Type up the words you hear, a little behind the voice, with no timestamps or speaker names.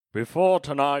Before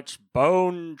tonight's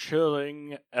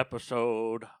bone-chilling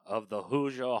episode of the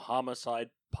Hoosier Homicide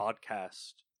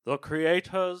Podcast, the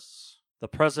creators, the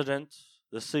president,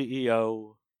 the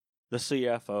CEO, the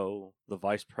CFO, the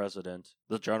vice president,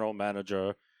 the general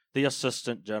manager, the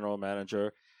assistant general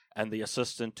manager, and the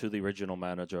assistant to the original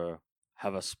manager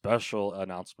have a special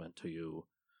announcement to you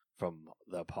from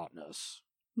their partners.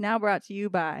 Now brought to you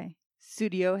by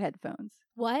Studio Headphones.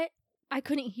 What? I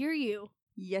couldn't hear you.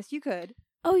 Yes, you could.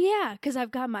 Oh, yeah, because I've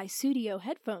got my studio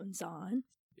headphones on.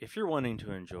 If you're wanting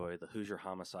to enjoy the Hoosier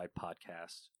Homicide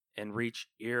Podcast and reach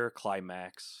ear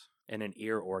climax and an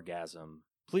ear orgasm,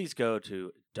 please go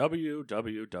to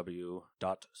www.sudio.com.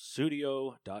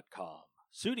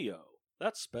 Sudio,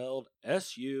 that's spelled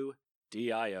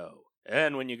SUDIO.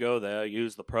 And when you go there,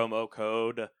 use the promo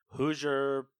code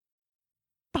Hoosier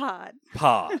Pod.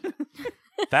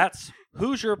 That's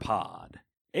Hoosier Pod.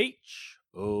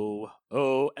 HOOSIERPOD.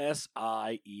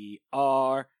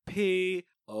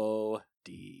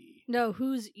 No,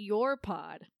 who's your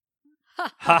pod?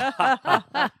 Ha ha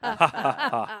ha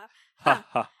ha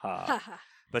ha ha.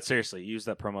 But seriously, use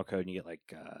that promo code and you get like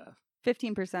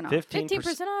 15% off.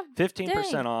 15% off? 15%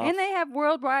 Dang. off. And they have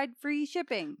worldwide free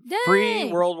shipping. Dang.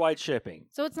 Free worldwide shipping.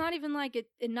 So it's not even like it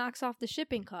knocks off the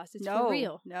shipping cost. It's no, for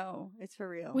real. No, it's for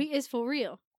real. It's for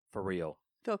real. For real.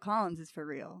 Phil Collins is for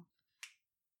real.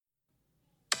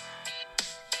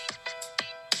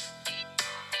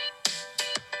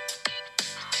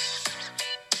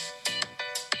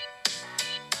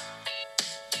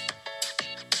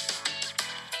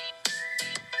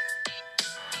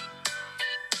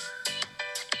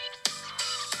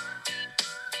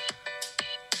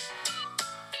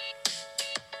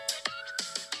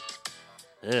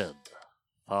 In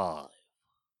 5,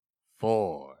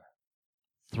 4,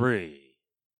 3.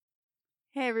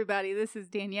 Hey, everybody, this is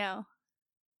Danielle.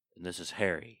 And this is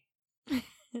Harry.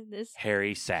 This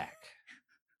Harry Sack.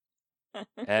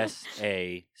 SACH.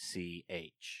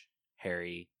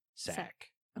 Harry Sack.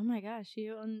 Oh my gosh,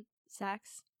 you own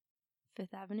Saks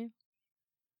Fifth Avenue?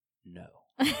 No.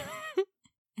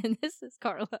 And this is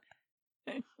Carla.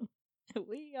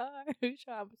 We are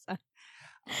Hoosier Homicide.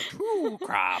 A true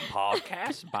crime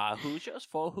podcast by Hoosiers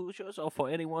for Hoosiers or for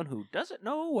anyone who doesn't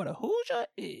know what a Hoosier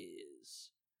is.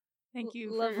 Thank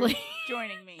you Lovely. for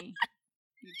joining me,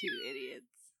 you two idiots.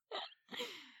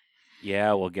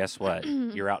 Yeah, well, guess what?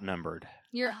 You're outnumbered.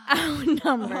 You're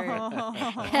outnumbered. Oh.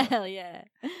 Hell yeah.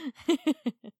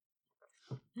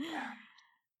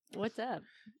 What's up?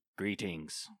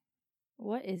 Greetings.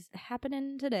 What is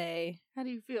happening today? How do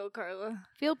you feel, Carla?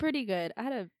 Feel pretty good. I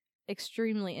had a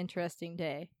extremely interesting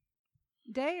day.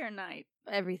 Day or night?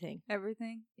 Everything.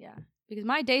 Everything? Yeah. Because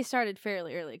my day started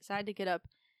fairly early because I had to get up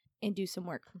and do some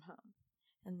work from home.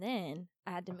 And then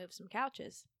I had to move some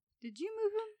couches. Did you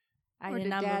move them? I Or did did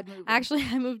not Dad move. move 'em? Actually,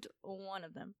 I moved one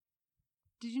of them.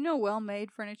 Did you know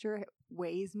well-made furniture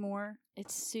weighs more?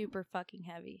 It's super fucking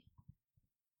heavy.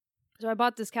 So I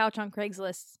bought this couch on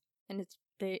Craigslist, and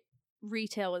the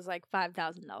retail was like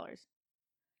 $5,000,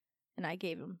 and I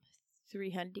gave him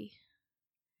 $300.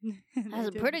 That's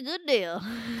a pretty good deal.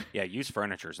 Yeah, used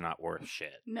furniture's not worth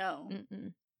shit. No.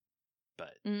 Mm-mm.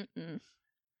 But Mm-mm.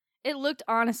 It looked,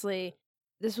 honestly,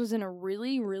 this was in a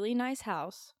really, really nice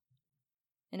house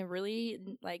in a really,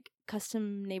 like,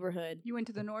 custom neighborhood. You went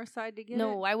to the north side to get it?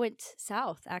 No, I went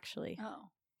south, actually. Oh.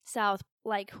 South,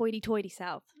 like hoity-toity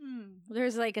south. Hmm.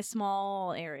 There's, like, a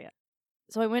small area.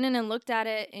 So I went in and looked at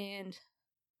it, and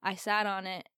I sat on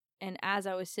it, and as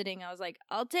I was sitting, I was like,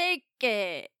 I'll take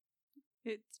it.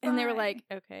 It's And they were fine. like,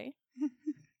 okay.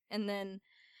 And then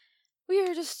we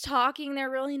were just talking.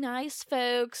 They're really nice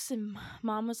folks. And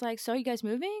Mom was like, so are you guys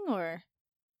moving? Or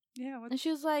Yeah, what and she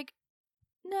was like,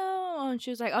 no. And she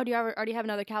was like, oh, do you already have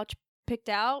another couch picked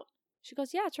out? She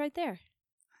goes, yeah, it's right there.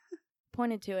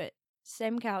 Pointed to it.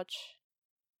 Same couch.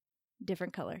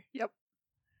 Different color. Yep.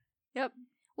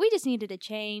 We just needed a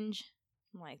change.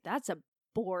 I'm like, that's a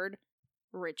bored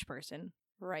rich person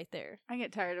right there. I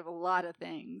get tired of a lot of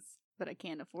things, but I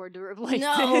can't afford to replace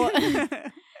No. it.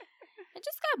 I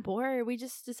just got bored. We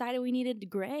just decided we needed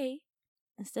gray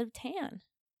instead of tan.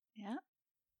 Yeah.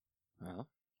 well,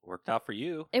 worked out for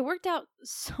you. It worked out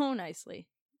so nicely.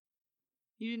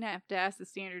 You didn't have to ask the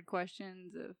standard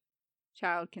questions of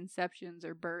child conceptions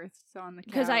or births on the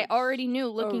couch. Because I already knew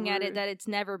looking at over- it that it's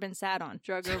never been sat on.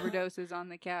 drug overdoses on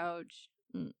the couch.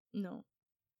 No.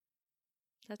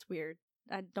 That's weird.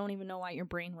 I don't even know why your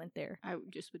brain went there. I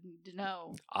just would need to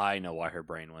know. I know why her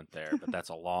brain went there, but that's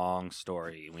a long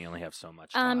story. We only have so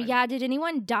much time. Yeah, did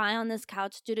anyone die on this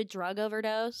couch due to drug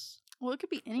overdose? Well, it could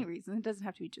be any reason. It doesn't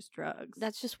have to be just drugs.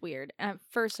 That's just weird.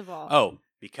 First of all, Oh,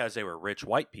 because they were rich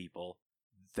white people,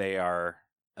 they are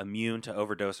immune to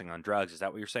overdosing on drugs. Is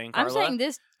that what you're saying, Carla? I'm saying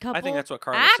this couple. I think that's what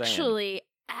Carla's saying.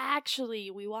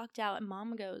 Actually, we walked out and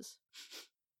Mom goes,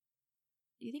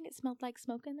 "Do you think it smelled like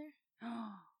smoke in there?"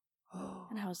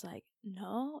 And I was like,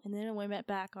 "No." And then we went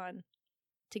back on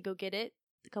to go get it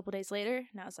a couple days later,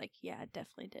 and I was like, "Yeah, it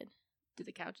definitely did." Did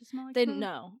the couches smell like They smoke?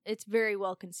 no, it's very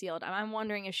well concealed. I'm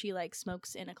wondering if she like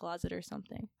smokes in a closet or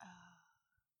something,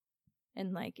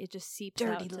 and like it just seeps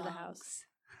out to the house.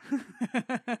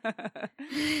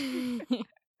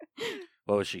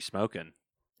 What was she smoking?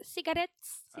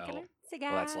 Cigarettes. Oh.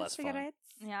 Well, that's less fun.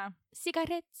 Yeah,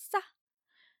 cigarettes.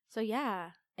 So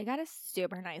yeah, I got a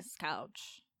super nice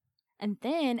couch, and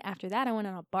then after that, I went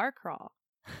on a bar crawl.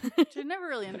 I never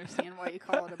really understand why you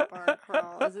call it a bar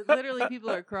crawl. Is it literally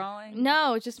people are crawling?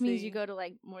 No, it just means See. you go to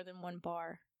like more than one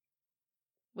bar.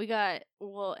 We got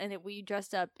we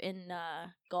dressed up in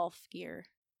golf gear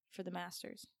for the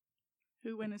Masters.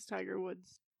 Who went as Tiger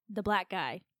Woods? The black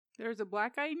guy, There's a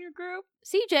black guy in your group?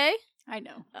 CJ. I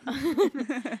know.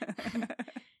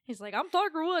 He's like, "I'm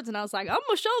Tiger Woods," and I was like, "I'm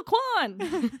Michelle Kwan."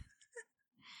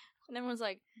 And everyone's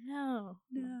like, "No,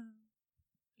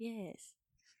 yes."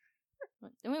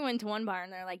 Then we went to one bar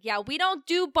and they're like, "Yeah, we don't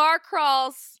do bar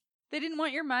crawls." They didn't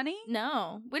want your money?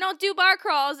 No, we don't do bar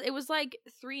crawls. It was like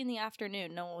 3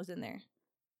 p.m. No one was in there.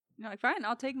 You're like, fine,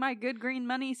 I'll take my good green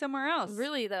money somewhere else.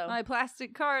 Really though. My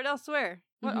plastic card elsewhere.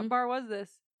 What Mhm. bar was this?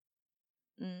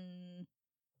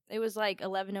 It was like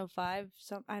 11:05.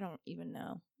 I don't even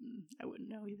know. I wouldn't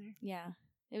know either. Yeah,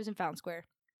 it was in Fountain Square.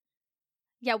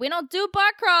 Yeah, we don't do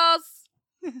bar crawls.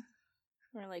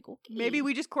 We're like, okay. Maybe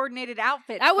we just coordinated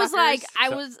outfits. I was like,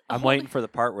 fuckers. I'm waiting for the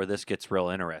part where this gets real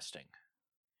interesting.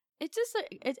 It's just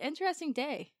it's an interesting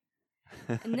day.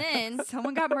 And then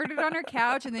Someone got murdered on her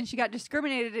couch, and then she got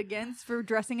discriminated against for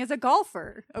dressing as a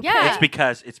golfer. Okay? Yeah.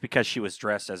 It's because she was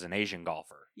dressed as an Asian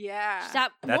golfer. Yeah.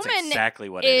 that That's woman exactly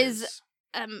what is- it is.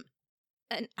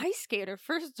 an ice skater,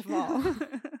 first of all.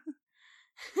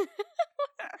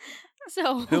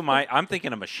 So Who am I? I'm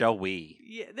thinking of Michelle Wee.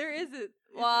 Yeah, there is a.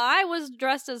 well, I was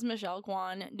dressed as Michelle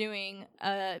Kwan doing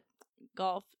a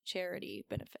golf charity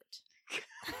benefit.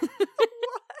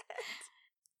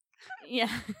 Yeah.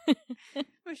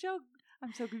 Michelle,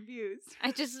 I'm so confused.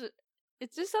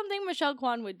 It's just something Michelle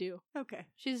Kwan would do. Okay.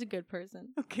 She's a good person.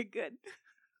 Okay, good.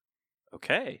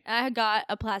 Okay. I got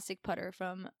a plastic putter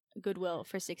from Goodwill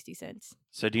for 60 cents.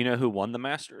 So do you know who won the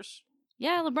Masters?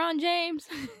 Yeah, LeBron James.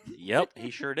 Yep, he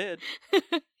sure did.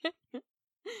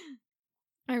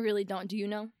 I really don't. Do you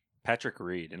know? Patrick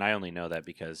Reed, and I only know that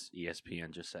because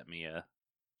ESPN just sent me a.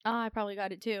 Oh, I probably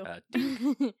got it too.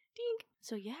 Dink. Dink.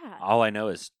 So yeah. All I know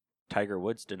is Tiger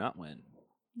Woods did not win.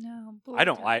 No. I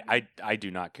don't. I do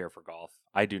not care for golf.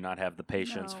 I do not have the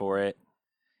patience No. for it.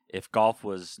 If golf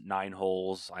was 9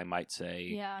 holes, I might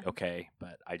say Yeah. okay,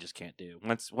 but I just can't do.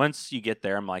 Once you get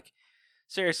there, I'm like,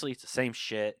 seriously, it's the same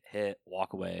shit. Hit,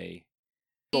 walk away.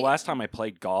 The last time I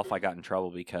played golf, I got in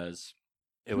trouble because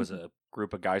it was a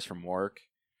group of guys from work,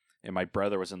 and my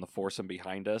brother was in the foursome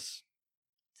behind us.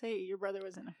 Say your brother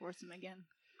was in a foursome again.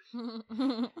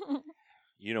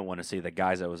 You don't want to see the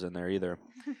guys that was in there either.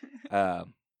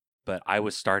 But I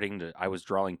was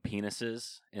drawing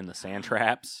penises in the sand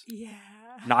traps. Yeah.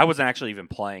 No, I wasn't actually even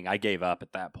playing. I gave up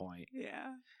at that point.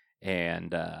 Yeah.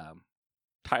 And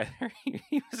Tyler,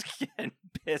 he was getting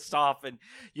pissed off, and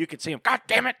you could see him, God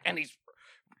damn it! And he's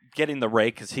getting the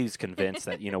rake because he's convinced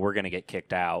that, we're going to get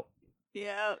kicked out.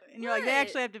 Yeah. And you're like, they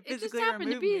actually have to physically It just happened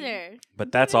remove to be me. there.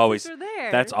 But Penises are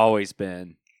there. that's always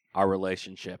been our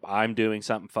relationship. I'm doing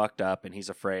something fucked up, and he's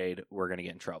afraid we're going to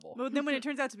get in trouble. But then when it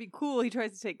turns out to be cool, he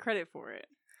tries to take credit for it.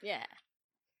 Yeah.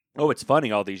 Oh, it's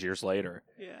funny all these years later.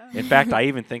 Yeah. In fact, I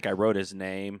even think I wrote his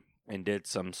name and did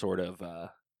some sort of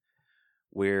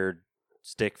weird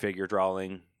stick figure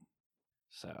drawing.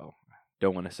 So,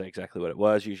 don't want to say exactly what it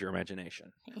was. Use your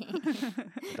imagination.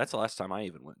 That's the last time I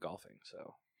even went golfing.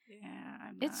 So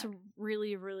Yeah, It's a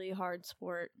really, really hard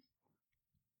sport.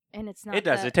 And it's not it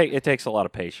does. that- It takes a lot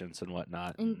of patience and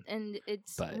whatnot. and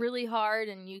it's but- really hard,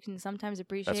 and you can sometimes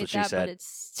appreciate what she that, said.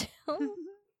 but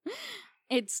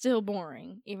it's still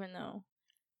boring, even though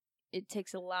it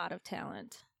takes a lot of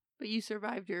talent. But you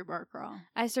survived your bar crawl.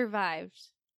 I survived.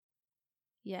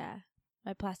 Yeah,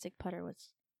 my plastic putter was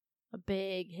a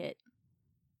big hit,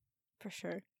 for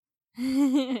sure.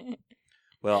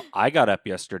 Well, I got up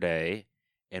yesterday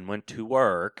and went to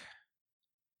work.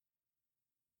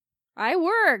 I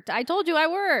worked. I told you I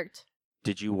worked.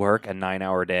 Did you work a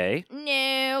 9-hour day?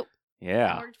 No. I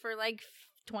Yeah. worked for like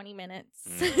 20 minutes.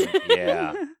 Mhm,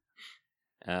 yeah.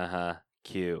 Uh-huh.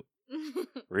 Cute.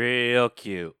 Real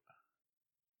cute.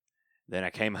 Then I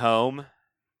came home.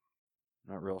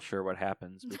 Not real sure what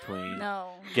happens between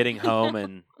No, getting home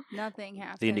and nothing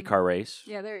happened. the IndyCar race.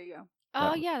 Yeah, there you go.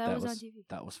 Oh yeah, that was on TV.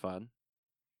 That was fun.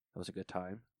 That was a good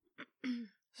time.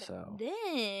 So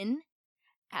Then,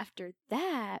 after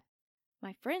that,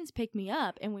 my friends picked me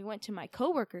up and we went to my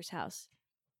coworker's house.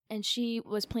 And she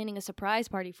was planning a surprise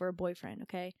party for her boyfriend,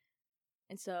 okay?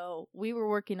 And so we were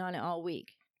working on it all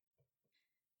week.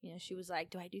 You know, she was like,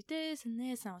 do I do this and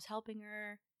this? And I was helping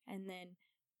her. And then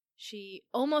she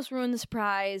almost ruined the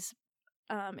surprise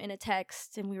in a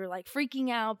text. And we were like freaking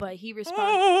out, but he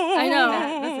responded. I know.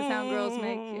 That's the sound girls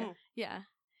make. Yeah.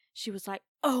 She was like,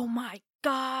 oh my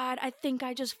God, I think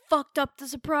I just fucked up the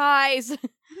surprise.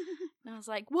 And I was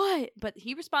like, what? But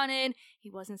he responded,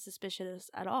 he wasn't suspicious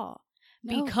at all.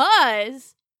 No.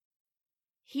 Because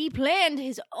he planned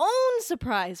his own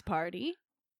surprise party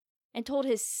and told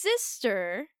his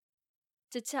sister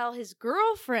to tell his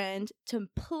girlfriend to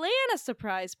plan a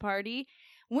surprise party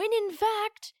when in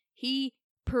fact he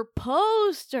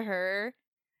proposed to her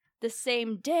the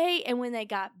same day, and when they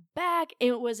got back,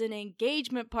 it was an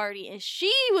engagement party, and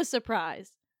she was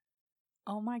surprised.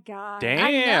 Oh my God. Damn.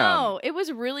 I know. It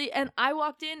was really, and I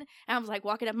walked in, and I was like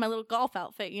walking up in my little golf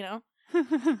outfit, you know?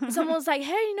 Someone was like,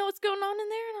 hey, you know what's going on in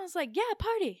there? And I was like, yeah,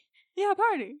 party. Yeah,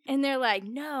 party. And they're like,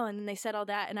 no. And then they said all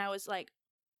that, and I was like,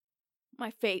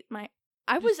 I'm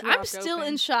dropped still open.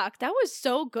 in shock. That was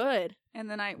so good. And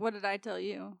then what did I tell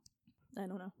you? I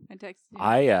don't know. I texted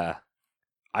you.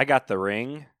 I got the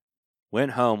ring,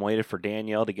 went home, waited for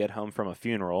Danielle to get home from a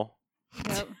funeral.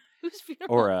 Yep. Whose funeral?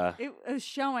 Or It was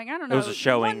showing. I don't know. was a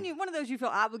showing. One of those you feel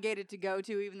obligated to go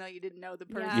to, even though you didn't know the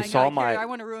person. Yeah. You Like, saw "Here, my- I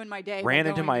want to ruin my day. by ran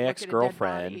into going my to look at a dead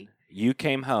ex-girlfriend. body." You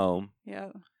came home. Yeah.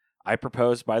 I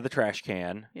proposed by the trash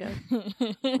can Yeah.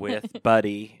 with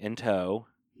Buddy in tow.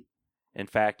 In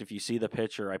fact, if you see the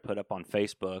picture I put up on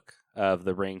Facebook of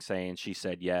the ring saying she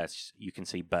said yes, you can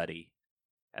see Buddy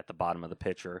at the bottom of the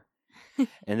picture.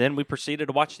 And then we proceeded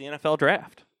to watch the NFL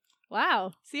draft.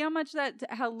 Wow. See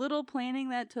how little planning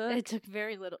that took. It took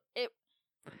very little. If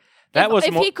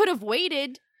he could have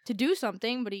waited to do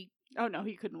something, but he Oh no,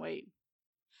 he couldn't wait.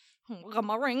 got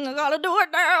my ring. I gotta do it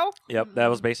now. Yep, that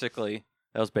was basically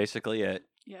it.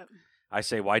 Yep. I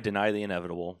say, why deny the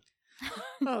inevitable?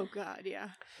 Oh God, yeah.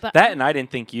 But That and I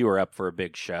didn't think you were up for a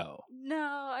big show. No,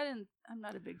 I didn't. I'm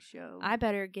not a big show. I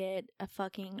better get a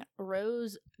fucking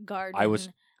rose garden. I was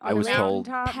On a told-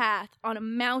 mountaintop. path on a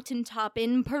mountaintop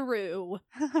in Peru.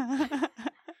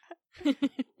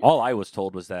 All I was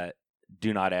told was that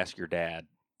do not ask your dad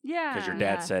Yeah. because your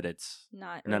dad Yeah. said it's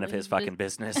Not none of really his fucking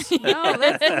business. No,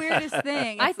 that's the weirdest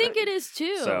thing. I It's think like- it is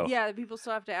too. So- Yeah, people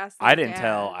still have to ask. I their didn't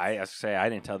tell. dads. I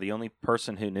didn't tell. The only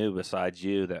person who knew besides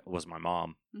you that was my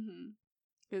mom,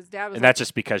 Because dad was and like, that's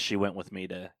just because she went with me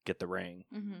to get the ring.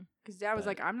 Mm-hmm. because dad was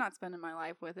but- like, I'm not spending my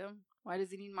life with him. Why does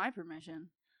he need my permission?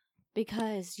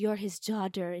 Because you're his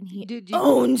daughter and he Did you?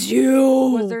 owns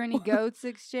you. Was there any goats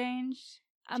exchanged?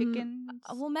 Um, Chickens?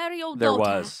 I will marry old There Dota.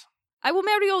 was. I will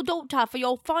marry old Dota for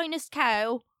your finest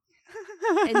cow.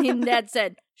 And then dad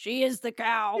said, she is the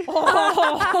cow.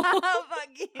 Oh, fuck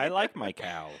you. I like my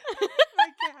cow. my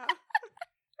cow.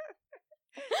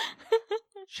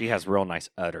 She has real nice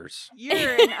udders.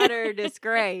 You're an utter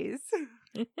disgrace.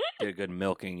 Did a good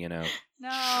milking, you know.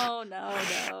 No.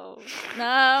 No.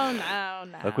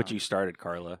 Look what you started,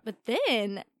 Carla. But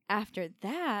then, after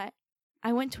that,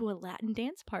 I went to a Latin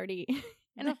dance party.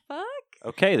 And the fuck?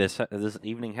 Okay, this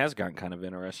evening has gotten kind of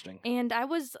interesting. And I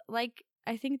was, like,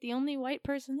 I think the only white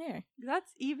person there.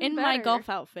 That's even In better. my golf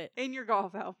outfit. In your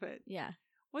golf outfit. Yeah.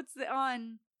 What's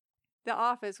on The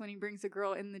Office when he brings a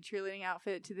girl in the cheerleading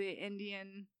outfit to the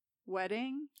Indian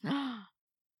wedding?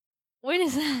 When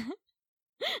is that?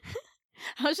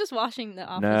 I was just watching The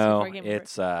Office No, before I came over.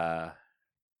 it's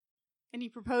And he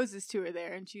proposes to her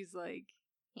there, and she's like,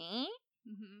 Eh?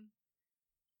 mm-hmm.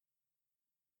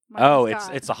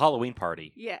 it's a Halloween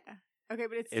party. Yeah. Okay,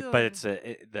 but it's still... There's a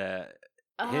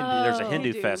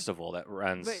Hindu Hindu. festival that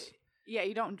runs. But, yeah,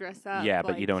 you don't dress up. Yeah,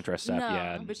 but you like- don't dress up. No,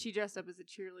 Yeah, But she dressed up as a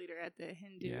cheerleader at the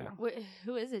Hindu. Yeah.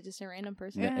 Who is it? Just a random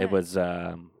person? Yeah. It was.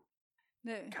 No,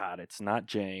 God, it's not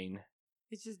Jane.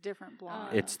 it's just different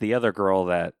blonde. It's the other girl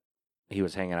that he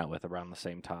was hanging out with around the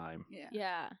same time. Yeah.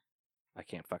 Yeah. I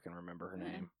can't fucking remember her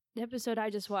Yeah. name. The episode I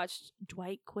just watched,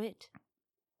 Dwight quit.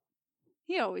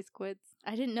 He always quits.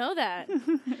 I didn't know that.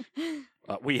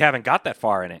 We haven't got that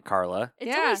far in it, Carla.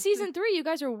 It's Yeah. only season 3. You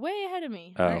guys are way ahead of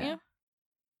me, aren't Oh. you?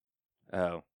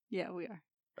 Oh, Yeah, we are.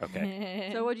 okay.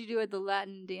 So what'd you do at the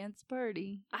Latin dance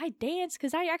party? I danced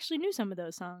because I actually knew some of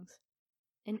those songs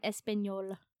in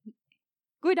Espanol.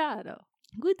 Cuidado.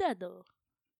 Cuidado.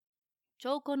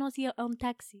 Yo conocí a un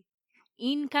taxi.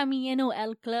 In camino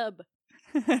al club.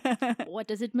 What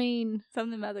does it mean?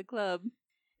 Something about the club.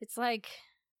 It's like,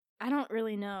 I don't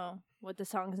really know what the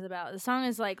song is about. The song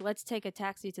is like, let's take a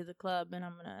taxi to the club and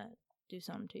I'm gonna do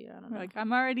something to you. I don't know. Like,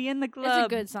 I'm already in the It's a club.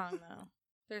 good song though.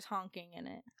 There's honking in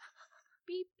it.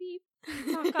 Beep beep.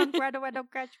 Honk, honk, rattle, rattle,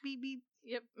 scratch, beep, beep.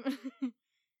 Yep.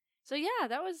 So yeah,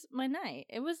 that was my night.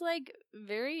 It was like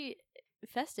very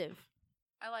festive.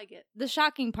 I like it. The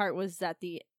shocking part was that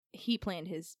he planned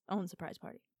his own surprise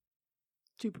party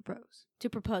To propose. to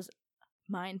propose.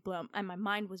 Mind blown, and my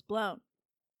mind was blown.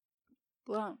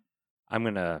 Blown. I'm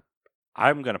gonna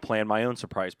plan my own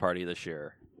surprise party this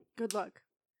year. Good luck.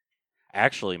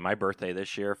 Actually, my birthday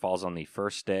this year falls on the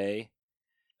first day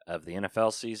of the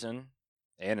NFL season,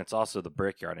 and it's also the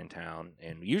Brickyard in town.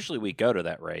 And usually we go to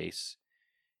that race,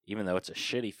 even though it's a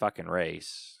shitty fucking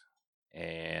race.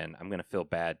 And I'm gonna feel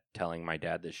bad telling my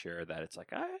dad this year that it's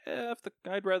like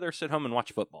I'd rather sit home and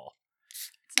watch football.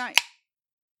 It's nice.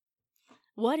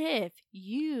 What if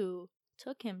you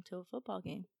took him to a football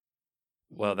game?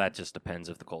 Well, that just depends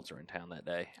if the Colts are in town that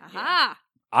day. Aha!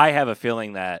 I have a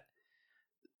feeling that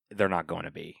they're not going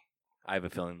to be. I have a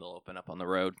feeling they'll open up on the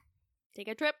road. Take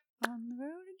a trip. On the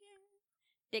road again.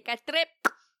 Take a trip.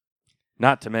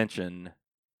 Not to mention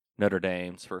Notre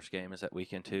Dame's first game is that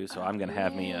weekend too, so I'm going to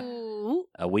have me Ooh.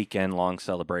 a weekend-long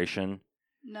celebration.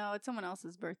 No, it's someone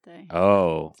else's birthday.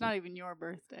 Oh. It's not even your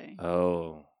birthday.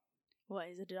 Oh. What,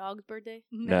 is it a dog's birthday?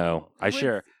 No. I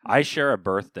share a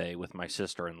birthday with my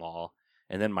sister-in-law,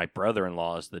 and then my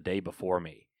brother-in-law is the day before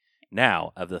me.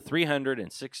 Now, of the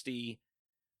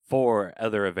 364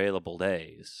 other available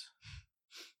days,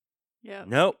 Yeah.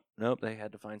 nope, they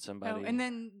had to find somebody. No, and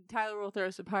then Tyler will throw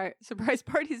surprise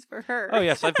parties for her. Oh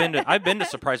yes, I've been to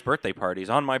surprise birthday parties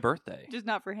on my birthday. Just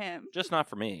not for him. Just not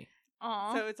for me.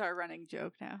 Aw. So it's our running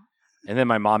joke now. And then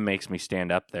my mom makes me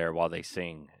stand up there while they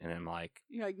sing, and I'm like,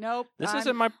 You're like, nope. "This I'm-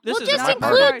 isn't my. This We'll isn't just my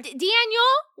include- party."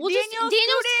 Daniel. Daniel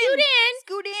scoot in.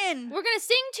 Scoot in. We're gonna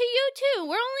sing to you too.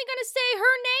 We're only gonna say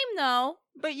her name though.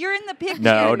 But you're in the picture.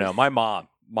 No,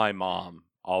 my mom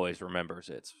always remembers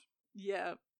it.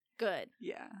 Yeah. Good.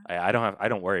 Yeah. I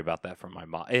don't worry about that from my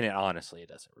mom, and honestly, it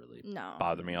doesn't really No.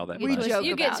 bother me all that You We get much. to, joke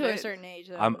you get about to a it. certain age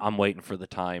though. I'm waiting for the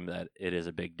time that it is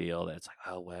a big deal. That it's like,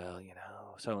 oh well,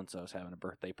 so and so's having a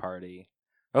birthday party.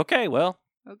 Okay, well,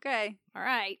 Okay. All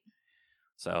right.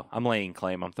 so I'm laying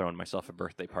claim. I'm throwing myself a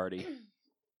birthday party.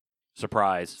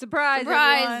 Surprise. Surprise,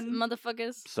 Surprise, everyone.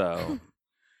 motherfuckers. So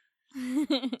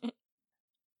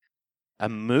a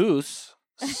moose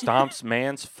stomps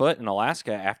man's foot in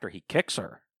Alaska after he kicks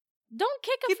her. Don't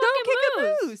kick a You fucking don't kick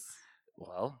moose. a moose.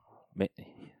 Well,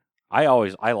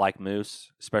 I like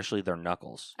moose, especially their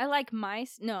knuckles. I like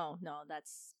mice. No,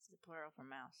 that's the plural for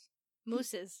mouse.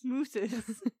 Mooses.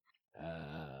 Mooses.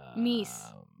 Meese.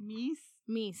 Meese?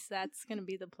 Meese. That's gonna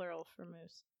be the plural for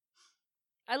moose.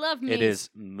 I love meese. It is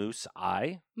moose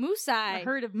eye. Moose I eye.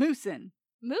 heard of moosin.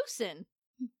 Moosin.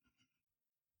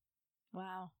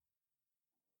 Wow.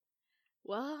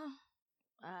 Well,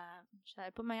 should I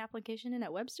put my application in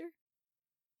at Webster?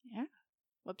 Yeah.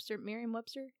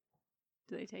 Merriam-Webster?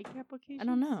 Do they take applications? I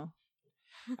don't know.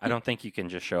 I don't think you can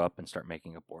just show up and start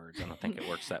making up words. I don't think it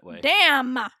works that way.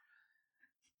 Damn!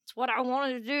 It's what I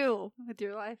wanted to do. With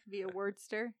your life, be a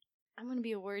wordster. I'm going to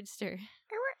be a wordster.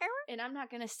 And I'm not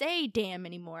going to say damn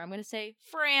anymore. I'm going to say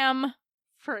fram.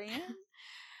 Fran?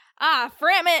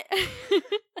 Fram it!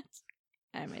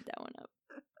 I made that one up.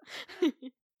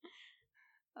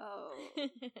 Oh.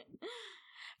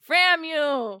 Fram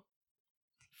you!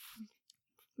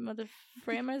 Mother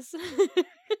frammers.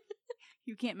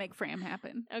 You can't make Fram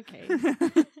happen. Okay.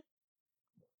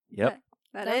 Yep.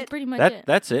 That That's it? pretty much it.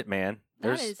 That's it, man. That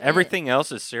There's is everything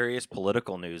else is serious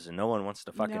political news, and no one wants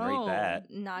to fucking No. read that.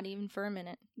 Not even for a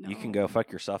minute. You can No. go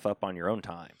fuck yourself up on your own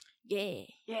time. Yeah.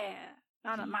 Yeah.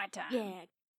 Not on my time. Yeah.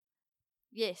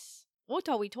 Yes. What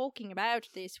are we talking about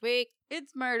this week?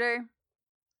 It's murder.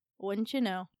 Wouldn't you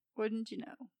know? Wouldn't you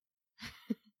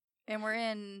know? And we're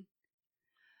in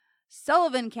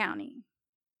Sullivan County.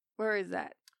 Where is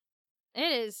that?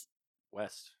 It is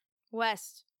West.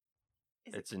 west.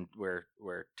 Is It's in where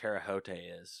Terre Haute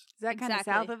is. Is that kind of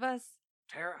Exactly. south of us?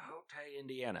 Terre Haute,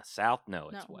 Indiana. South? No,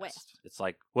 it's No, west. west. It's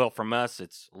like, well, from us,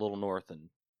 it's a little north and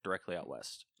directly out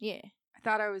west. Yeah. I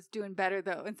thought I was doing better,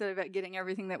 though, instead of getting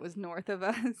everything that was north of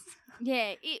us.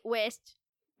 Yeah, west.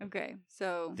 Okay,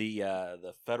 so...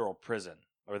 The federal prison,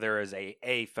 or there is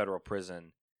a federal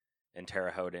prison in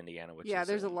Terre Haute, Indiana. Which yeah, is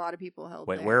there's a in- lot of people held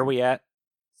Wait, there. where are we at?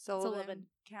 Sullivan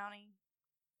County.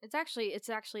 It's actually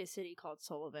a city called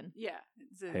Sullivan. Yeah.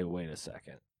 It's Hey, wait a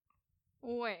second.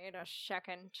 Wait a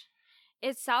second.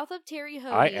 It's south of Terre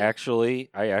Haute. I actually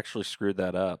screwed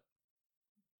that up.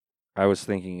 I was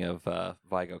thinking of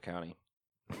Vigo County.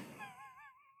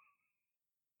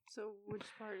 So which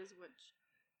part is which?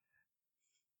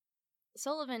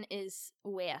 Sullivan is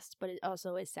west, but it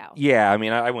also is south. Yeah, I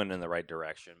mean, I went in the right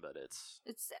direction, but it's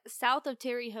It's south of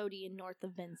Terre Haute and north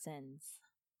of Vincennes.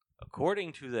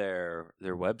 according to their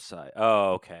website.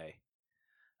 Oh, okay.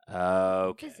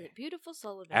 Okay. Visit beautiful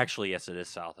Sullivan. Actually, yes, it is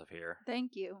south of here,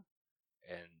 Thank you.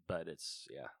 but it's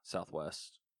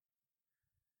southwest.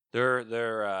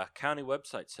 Their county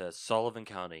website says Sullivan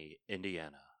County,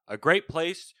 Indiana, a great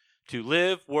place to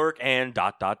live, work, and ...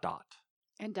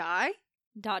 And die? ...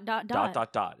 And I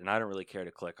don't really care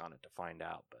to click on it to find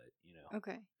out, but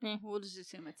Okay. Eh. We'll just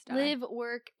assume it's die. Live,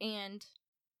 work, and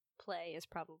play is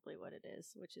probably what it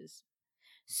is, which is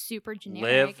super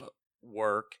generic. live,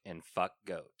 work, and fuck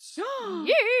goats.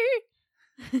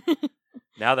 Yeah.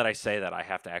 Now that I say that, I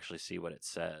have to actually see what it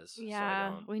says. So Yeah, I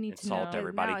don't we need to insult know.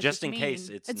 everybody, Now it's just just in case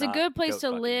mean. It's not a good place goat to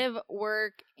fucking. live,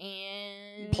 work,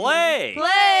 and Play.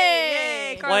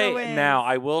 Play! Yay, Carla Play. wins. Now,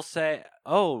 I will say,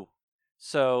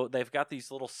 so they've got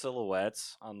these little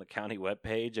silhouettes on the county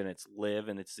webpage, and it's live,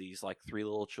 and it's these like 3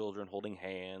 little children holding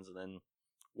hands, and then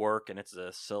work, and it's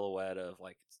a silhouette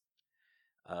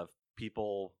of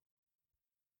people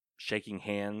shaking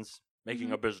hands,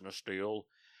 making a business deal,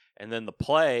 and then the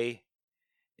play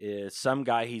is some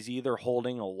guy. He's either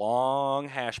holding a long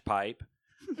hash pipe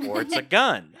or it's a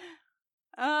gun.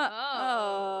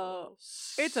 Oh.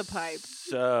 It's a pipe.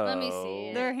 So Let me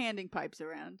see. They're handing pipes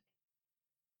around.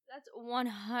 that's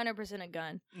 100% a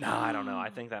gun. No, I don't know. I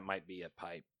think that might be a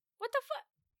pipe What the fuck?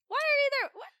 Why are you there?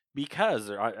 What? because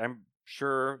I'm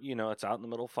sure it's out in the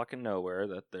middle of fucking nowhere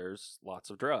that there's lots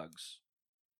of drugs.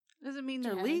 Doesn't mean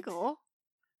they're Drugs. legal.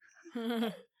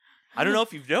 I don't know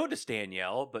if you've noticed,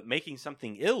 Danielle, but making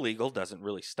something illegal doesn't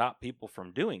really stop people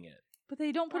from doing it. But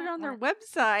they don't put it on their Wah,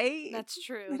 website. That's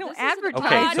true. They don't This is advertise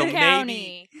Okay, Odd so it.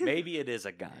 county. maybe it is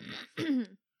a gun.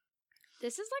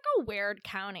 This is like a weird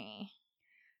county.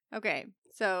 Okay,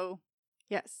 so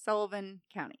yes, Sullivan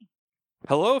County.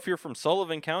 Hello, if you're from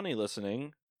Sullivan County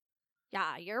listening.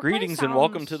 Yeah, your Greetings place and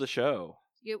welcome sounds- to the show.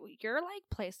 Your like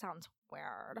place sounds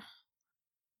weird.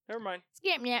 Never mind.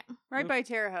 Skip yeah. Right by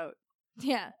Terre Haute.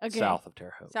 Yeah. Okay. South of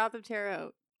Terre Haute. South of Terre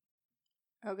Haute.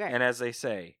 Okay. And as they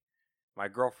say, my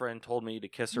girlfriend told me to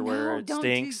kiss her where No, it don't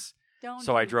stinks, Don't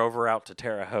so I do- drove her out to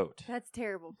Terre Haute. That's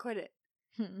terrible. Quit it.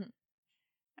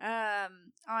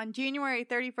 On January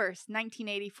 31st,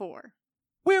 1984.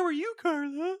 Where were you,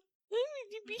 Carla?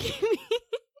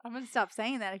 I'm going to stop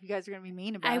saying that if you guys are going to be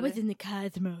mean about it. I was in the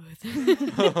cosmos.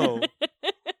 Oh.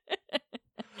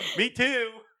 Me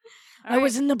too. I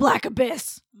was in the black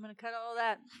abyss. I'm going to cut all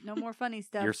that. No more funny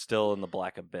stuff. You're still in the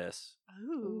black abyss.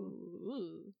 Ooh.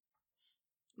 Ooh.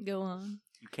 Go on.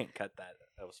 You can't cut that.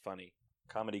 That was funny.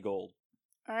 Comedy gold.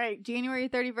 All right, January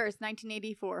 31st,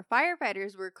 1984.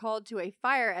 Firefighters were called to a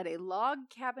fire at a log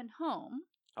cabin home.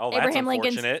 Oh, that's Abraham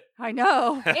Lincoln's- unfortunate. I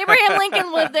know. Abraham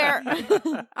Lincoln lived there.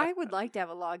 I would like to have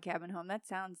a log cabin home. That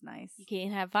sounds nice. You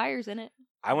can't have fires in it.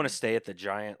 I want to stay at the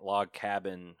giant log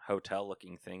cabin hotel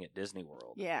looking thing at Disney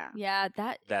World. Yeah. Yeah,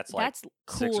 That's like that's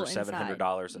cool. $600 or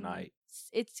 $700 a inside. night.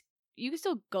 It's you can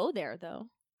still go there though.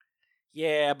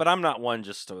 Yeah, but I'm not one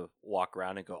just to walk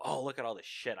around and go, "Oh, look at all this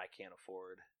shit I can't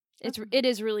afford." It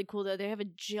is really cool though. They have a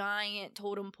giant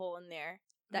totem pole in there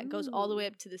that goes all the way Ooh.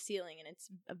 up to the ceiling, and it's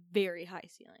a very high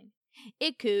ceiling.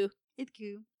 Iku. It's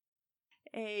cute.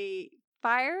 A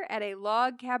fire at a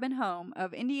log cabin home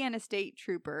of Indiana State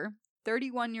Trooper,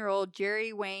 31-year-old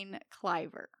Jerry Wayne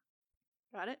Cliver.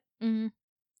 Got it? Mm-hmm.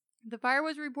 The fire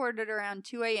was reported around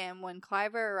 2 a.m. when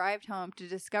Cliver arrived home to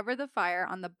discover the fire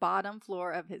on the bottom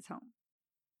floor of his home.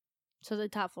 So the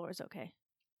top floor is okay.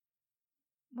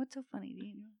 What's so funny,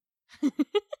 Daniel?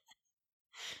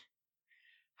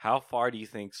 How far do you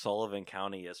think Sullivan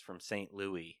County is from St.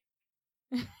 Louis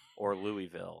or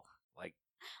Louisville? Like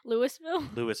Louisville.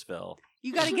 Louisville.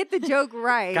 You got to get the joke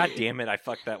right. God damn it, I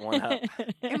fucked that one up.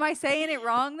 Am I saying it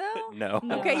wrong, though? No.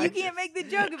 No. Okay, I you can't just- make the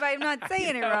joke if I'm not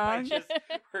saying it I know, I wrong. just-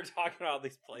 we're talking about all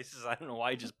these places. I don't know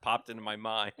why it just popped into my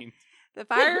mind. The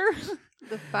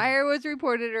fire was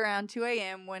reported around 2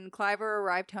 a.m. when Cliver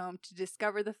arrived home to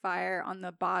discover the fire on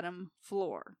the bottom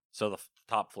floor. So the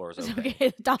top floor is It's okay.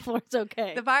 okay. The top floor is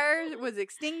okay. The fire was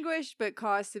extinguished but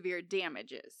caused severe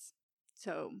damages.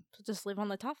 So, So just live on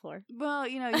the top floor. well,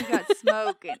 you got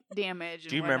smoke and damage.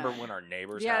 Do you remember when our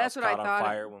neighbor's Yeah, house that's what I caught on thought.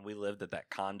 fire when we lived at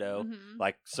that condo? Mhm.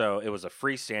 Like, so it was a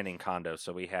freestanding condo.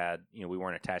 So we had, we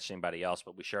weren't attached to anybody else,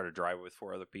 but we shared a driveway with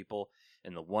 4 other people.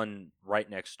 And the one right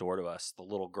next door to us, the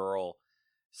little girl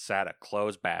sat a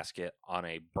clothes basket on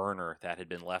a burner that had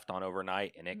been left on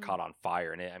overnight, and it Mhm. caught on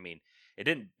fire. And It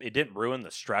didn't ruin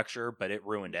the structure, but it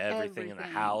ruined everything in the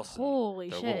Everything. house. Holy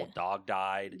The shit. little dog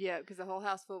died. Yeah, because the whole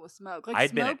house full with smoke. Like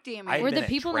I'd been smoke at- damage. I'd Were been the at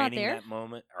people not training there? that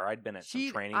moment, or I'd been at some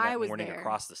She- training I that was morning there.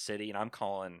 across the city, and I'm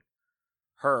calling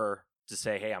her to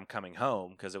say, "Hey, I'm coming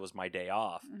home," because it was my day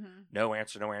off. Mhm. No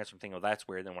answer. I'm thinking, "Oh, that's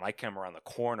weird." Then when I come around the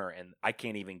corner and I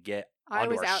can't even get I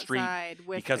onto was our street outside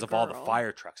with because the of all the girl.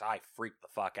 fire trucks, I freaked the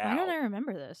fuck out. Why don't I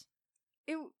remember this?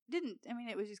 It didn't. I mean,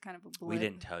 it was just kind of a blip. We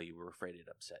didn't tell you. We were afraid it'd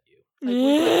upset you.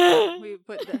 Like we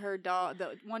put her dog,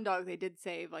 the one dog they did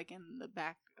save, like in the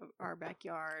back of our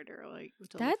backyard, or like.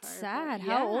 until the That's fire sad. fought.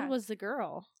 How old Yeah. was the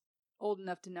girl? Old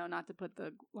enough to know not to put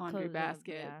the laundry Clothes up,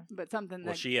 basket, yeah. but something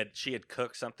Well, that she had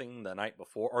cooked something the night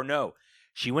before, or no,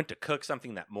 she went to cook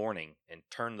something that morning and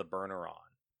turned the burner on,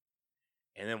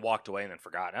 and then walked away and then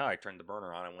forgot. Oh, I turned the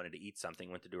burner on. I wanted to eat something.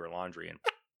 Went to do her laundry, and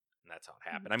that's how it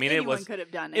happened. I mean, anyone could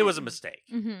have done it. it was a mistake.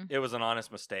 Mm-hmm. It was an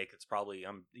honest mistake. It's probably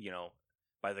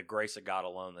by the grace of God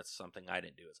alone, that's something I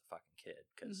didn't do as a fucking kid,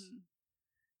 because Mhm.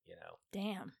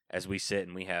 Damn. as we sit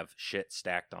and we have shit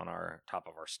stacked on our top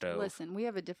of our stove. Listen, we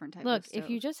have a different type. Look, of if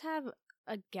you stove. just have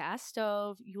a gas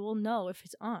stove, you will know if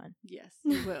it's on. Yes,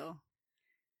 you will.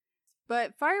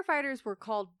 But firefighters were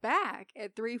called back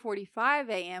at 3:45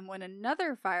 a.m. when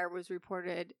another fire was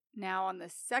reported. Now on the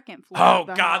second floor. Oh of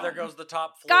the God, home. there goes the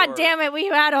top floor. God damn it, we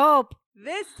had hope.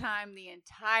 This time, the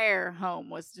entire home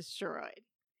was destroyed.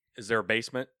 Is there a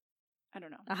basement? I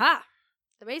don't know. Aha.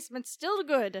 The basement's still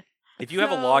good. If you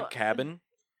have a So- log cabin,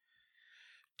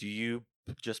 do you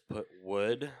just put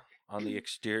wood on the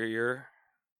exterior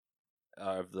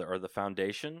of the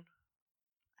foundation?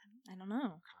 I don't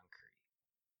know.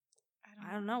 Concrete.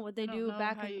 I don't know what they I don't do know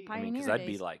back how in the you- I mean, pioneer because that'd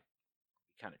be days. like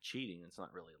kind of cheating. It's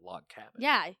not really a log cabin.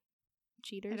 Yeah.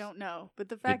 Cheaters. I don't know. But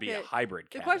the It'd fact be a that hybrid the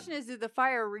cabin. question is, did the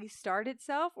fire restart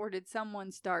itself, or did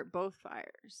someone start both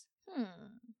fires?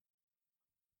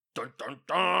 Dun, dun,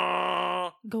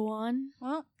 dun! Go on.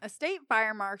 Well, a state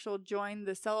fire marshal joined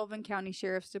the Sullivan County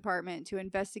Sheriff's Department to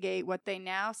investigate what they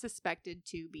now suspected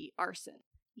to be arson.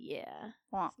 Yeah.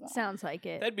 Wah, wah. Sounds like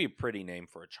it. That'd be a pretty name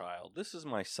for a child. This is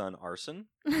my son, Arson.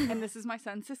 And this is my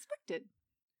son suspected.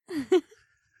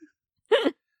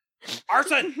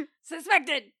 Arson!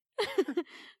 Suspected!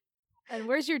 And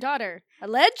where's your daughter?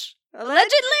 Allegedly?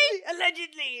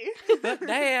 Allegedly! But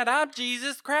Dad, I'm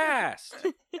Jesus Christ.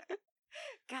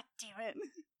 God damn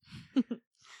it.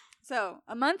 So,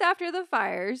 a month after the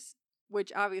fires,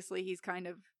 which obviously he's kind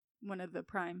of one of the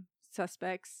prime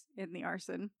suspects in the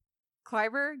arson,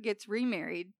 Cliver gets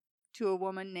remarried to a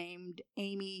woman named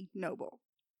Amy Noble.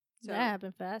 So, That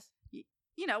happened fast.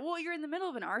 well, you're in the middle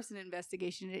of an arson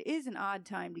investigation. It is an odd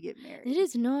time to get married. It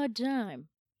is an odd time.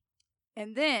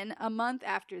 And then a month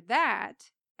after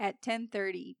that, at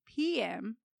 10:30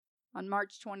 p.m. on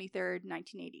March 23rd,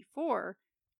 1984,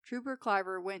 Trooper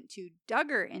Cliver went to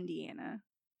Duggar, Indiana.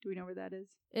 Do we know where that is?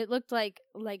 It looked like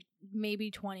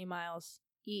maybe 20 miles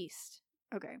east.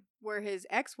 Okay. Where his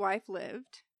ex-wife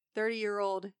lived.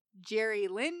 30-year-old Jerry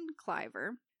Lynn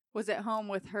Cliver was at home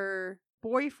with her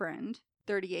boyfriend,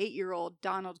 38-year-old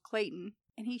Donald Clayton,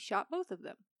 and he shot both of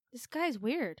them. This guy's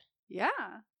weird. Yeah.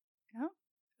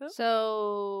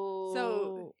 So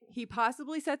So he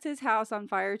possibly sets his house on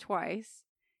fire twice,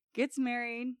 gets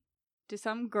married to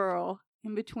some girl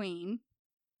in between,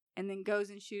 and then goes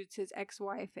and shoots his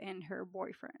ex-wife and her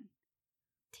boyfriend.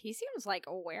 he seems like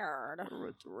weird.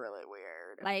 It's really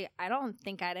weird. Like, I don't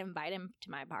think I'd invite him to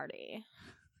my party.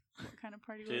 What kind of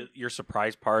party? To your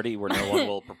surprise party where no one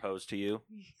will propose to you.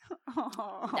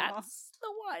 That's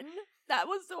the one. That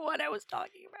was the one I was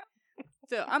talking about.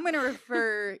 So I'm going to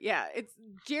refer, it's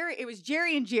Jerry. It was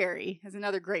Jerry and Jerry is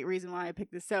another great reason why I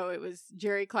picked this. So it was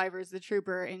Jerry Cliver's the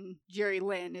trooper and Jerry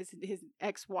Lynn is his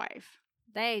ex-wife.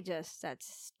 That's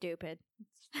stupid.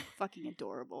 Fucking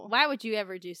adorable. Why would you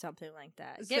ever do something like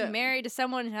that? Get So- married to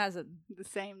someone who has a The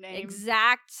same name.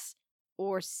 exact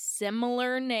or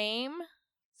similar name?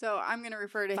 So I'm going to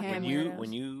refer to Fucking him. weirdos.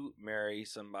 When you marry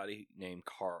somebody named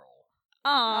Carl,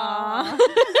 Aww.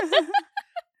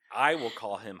 I will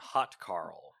call him Hot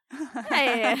Carl.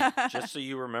 Hey. Just so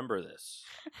you remember this.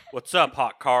 What's up,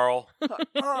 Hot Carl?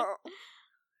 Oh.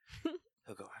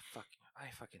 He'll go, I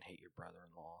fucking hate your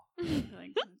brother-in-law.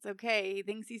 Like, it's okay. He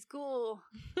thinks he's cool.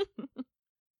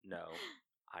 No,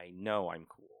 I know I'm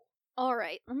cool. All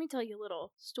right, let me tell you a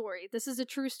little story. This is a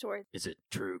true story. Is it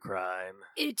true crime?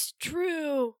 It's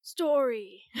true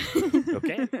story.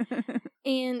 Okay.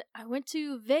 And I went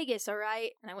to Vegas, all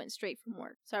right? And I went straight from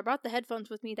work. So I brought the headphones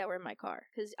with me that were in my car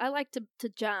because I like to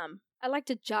jam. I like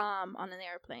to jam on an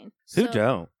airplane. Who So-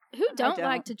 don't? Who don't don't.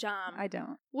 like to jam? I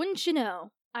don't. Wouldn't you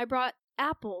know? I brought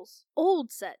Apple's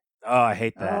old set Oh, I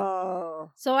hate that.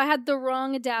 Oh. So I had the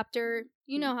wrong adapter.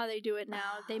 You know how they do it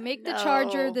now. They make the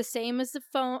charger No. the same as the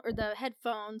phone or the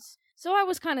headphones. So I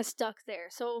was kind of stuck there.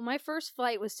 So my first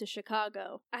flight was to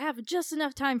Chicago. I have just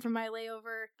enough time for my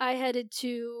layover. I headed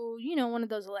to, one of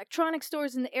those electronic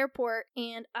stores in the airport,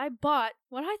 and I bought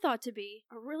what I thought to be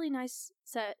a really nice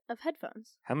set of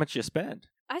headphones. How much you spend?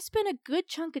 I spent a good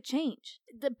chunk of change.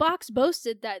 The box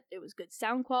boasted that it was good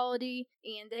sound quality,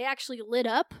 and they actually lit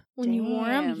up when you wore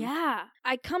them. Damn. Yeah.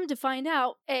 I come to find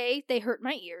out, A, they hurt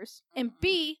my ears, and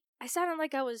B, I sounded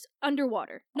like I was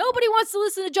underwater. Nobody wants to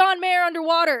listen to John Mayer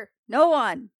underwater. No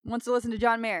one wants to listen to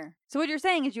John Mayer. So what you're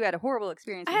saying is you had a horrible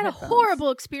experience I with had a headphones.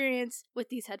 horrible experience with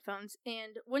these headphones,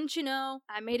 and wouldn't you know,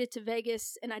 I made it to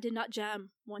Vegas, and I did not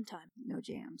jam one time. No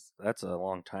jams. That's a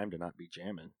long time to not be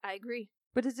jamming. I agree.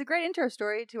 But it's a great intro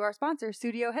story to our sponsor,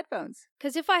 Studio Headphones.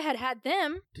 Because if I had had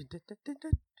them,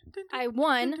 I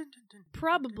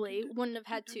probably wouldn't have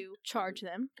had to charge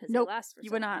them because Nope, they last for You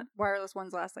so would long. not. Wireless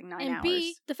ones last like 9 And hours.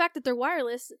 B, the fact that they're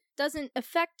wireless doesn't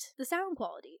affect the sound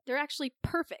quality. They're actually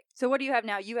perfect. So what do you have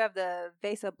now? You have the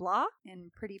Vesa Blah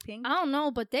in pretty pink. I don't know,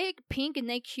 but they pink and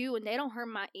they cute and they don't hurt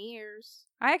my ears.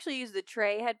 I actually use the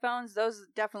Trey headphones. Those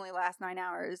definitely last 9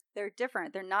 hours. They're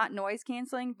different. They're not noise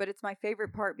canceling, but it's my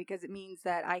favorite part because it means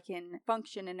that I can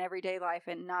function in everyday life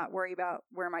and not worry about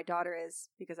where my daughter is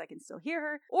because I can still hear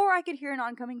her. Or I could hear an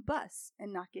oncoming bus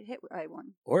and not get hit by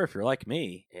one. Or if you're like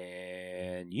me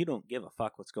and you don't give a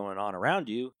fuck what's going on around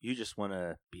you, you just want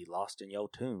to be lost in your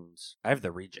tunes. I have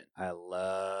the Regent. I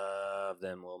love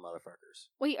them little motherfuckers.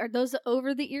 Wait, are those the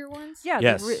over-the-ear ones? Yeah,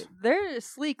 Yes. they're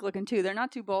sleek looking too. They're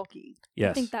not too bulky.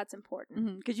 Yes. I think that's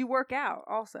important. Because you work out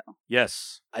also.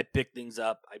 Yes. I pick things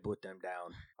up. I put them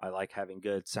down. I like having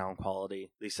good sound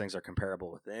quality. These things are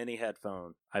comparable with any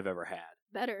headphone I've ever had.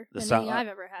 Better The than sound- any I've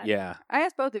ever had. Yeah. I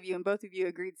asked both of you, and both of you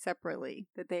agreed separately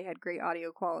that they had great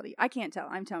audio quality. I can't tell.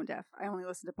 I'm tone deaf. I only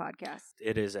listen to podcasts.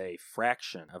 It is a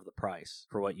fraction of the price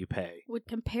for what you pay. With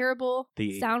comparable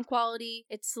The- sound quality,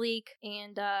 it's sleek,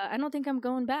 and I don't think I'm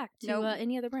going back to Nope.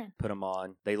 any other brand. Put them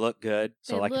on. They look good.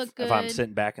 So They like look if I'm good.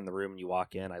 sitting back in the room and you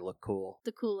walk in, I look cool.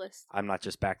 The coolest. I'm not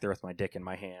just back there with my dick in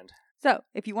my hand. So,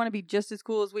 if you want to be just as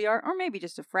cool as we are, or maybe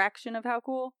just a fraction of how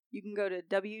cool, you can go to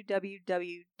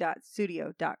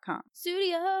www.studio.com.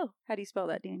 Studio. How do you spell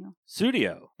that, Daniel?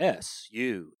 Studio.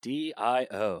 SUDIO.com.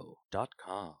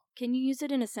 Can you use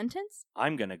it in a sentence?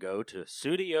 I'm going to go to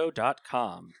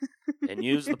studio.com and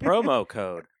use the promo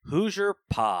code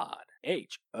HoosierPod.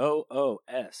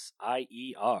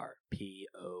 HOOSIERPOD.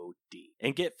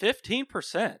 And get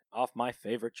 15% off my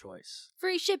favorite choice.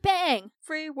 Free shipping.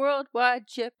 Free worldwide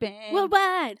shipping.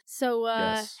 Worldwide. So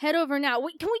Yes. head over now.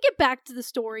 Wait, can we get back to the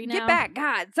story now? Get back,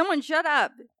 God! Someone shut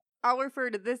up. I'll refer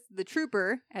to the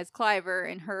trooper as Cliver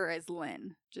and her as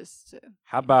Lynn. Just to...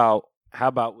 How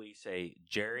about we say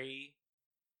Jerry?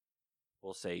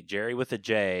 We'll say Jerry with a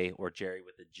J or Jerry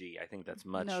with a G. I think that's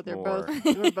much no, they're more.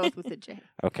 both with a J.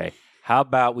 Okay. How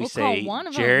about we We'll call say one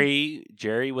of 'em.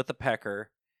 Jerry with a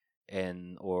pecker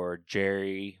or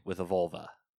Jerry with a vulva.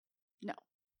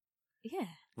 Yeah.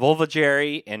 Vulva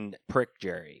Jerry and prick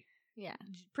Jerry. Yeah.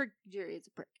 Prick Jerry is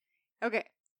a prick. Okay,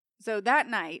 so that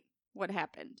night, what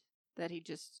happened? That he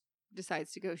just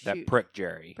decides to go shoot That prick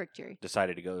Jerry Prick Jerry.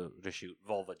 decided to go to shoot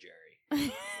vulva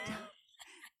Jerry.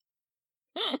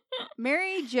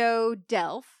 Mary Jo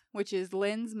Delph, which is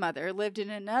Lynn's mother, lived in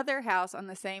another house on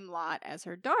the same lot as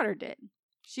her daughter did.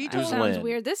 She That Who's told sounds Lynn?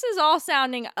 weird. This is all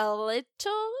sounding a little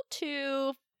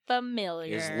too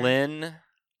familiar. Is Lynn?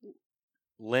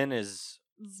 Lynn is.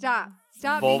 Stop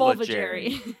Vulva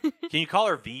Jerry. Can you call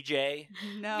her VJ?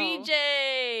 no.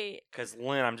 VJ. Because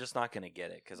Lynn, I'm just not going to get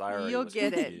it because I already You'll was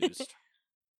get it. confused.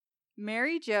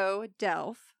 Mary Jo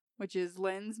Delph, which is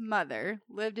Lynn's mother,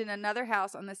 lived in another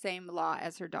house on the same lot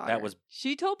as her daughter.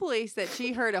 She told police that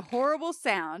she heard a horrible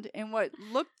sound and when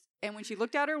she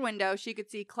looked out her window, she could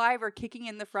see Cliver kicking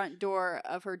in the front door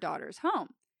of her daughter's home.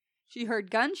 She heard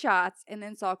gunshots and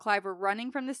then saw Cliver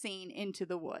running from the scene into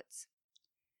the woods.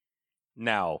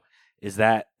 Now, is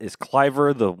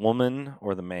Cliver the woman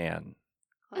or the man?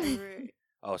 Cliver,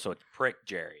 Oh, so it's prick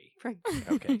Jerry. Prick.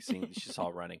 Okay, see, she saw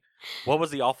running. What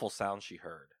was the awful sound she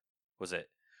heard? Was it?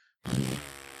 I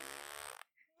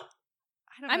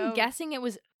don't know. I'm guessing it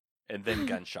was And then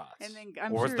gunshots. And then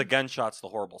I'm or was sure the gunshots the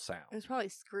horrible it sound? was probably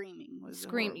screaming. Was the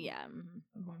scream. horrible- Yeah.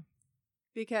 Mhm.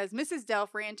 Because Mrs.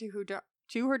 Delph ran to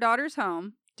her daughter's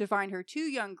home to find her two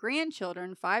young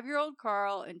grandchildren, 5-year-old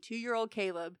Carl and 2-year-old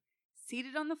Caleb,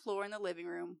 seated on the floor in the living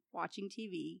room watching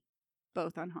TV,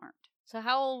 both unharmed. So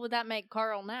how old would that make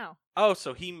Carl now? Oh,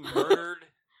 so he murdered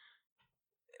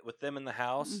with them in the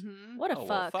house? Mm-hmm. What a Oh, fuck.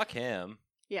 well, fuck him.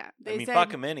 Yeah. I mean, said,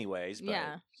 fuck him anyways. But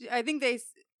Yeah. I think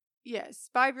yes,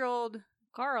 5-year-old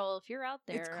Carl, if you're out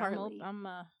there, It's Carly. I'm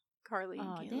Carly and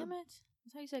oh, Caleb. damn it.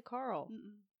 That's how you say Carl.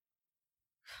 Mm-mm.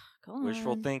 Go on.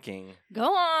 wishful thinking.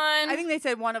 Go on. I think they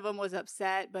said one of them was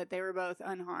upset, but they were both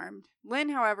unharmed. Lynn,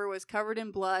 however, was covered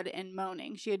in blood and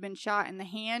moaning. She had been shot in the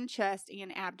hand, chest,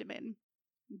 and abdomen.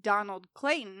 Donald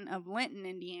Clayton of Linton,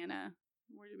 Indiana.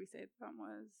 Where did we say that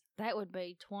was? that would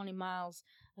be 20 miles,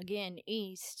 again,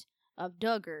 east of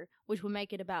Duggar, which would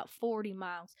make it about 40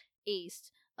 miles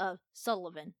east of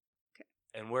Sullivan.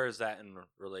 And where is that in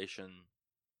relation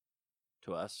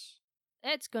to us?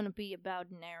 That's going to be about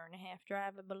an hour and a half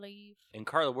drive, I believe. And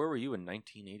Carla, where were you in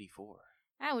 1984?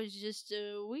 I was just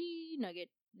a wee nugget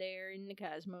there in the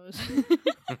cosmos.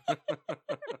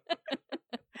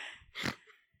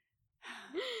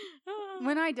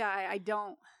 When I die,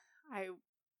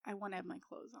 I want to have my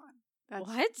clothes on.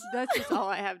 That's just all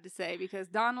I have to say, because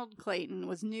Donald Clayton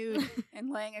was nude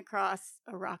and laying across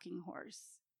a rocking horse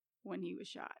when he was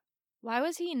shot. Why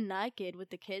was he naked with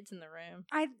the kids in the room?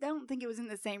 I don't think it was in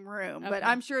the same room, but Okay.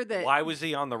 I'm sure that Why was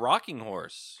he on the rocking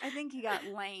horse? I think he got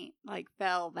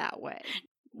fell that way.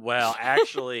 Well,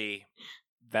 actually,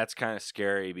 that's kind of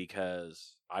scary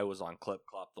because I was on Clip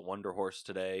Clop the Wonder Horse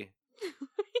today.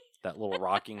 That little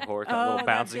rocking horse, that little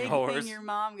bouncing big horse. Thing your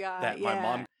mom got. That my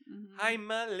mom. Mhm. I'm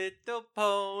a little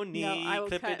pony. No, I will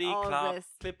cut clippity all of clop, this.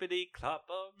 clippity clop.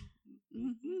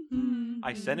 Mhm.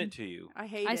 I sent it to you. I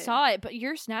hate I it. saw it, but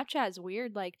your Snapchat is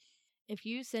weird. Like, if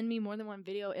you send me more than one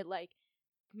video, it like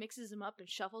mixes them up and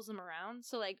shuffles them around.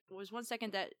 So like, there was 1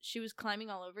 second that she was climbing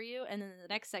all over you, and then the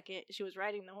next second she was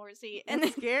riding the horsey, and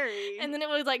It's then scary. and then it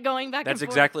was like going back. That's and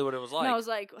forth. exactly what it was like. And I was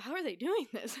like, how are they doing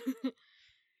this?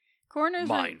 Coroners.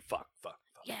 Mine, fuck.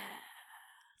 yeah.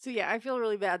 So yeah, I feel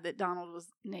really bad that Donald was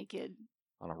naked.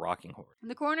 On a rocking horse.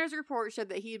 And the coroner's report showed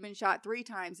that he had been shot 3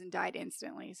 times and died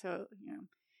instantly. So,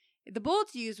 the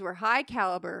bullets used were high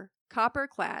caliber, copper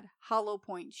clad, hollow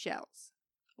point shells.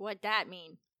 What that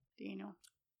mean? Do you know?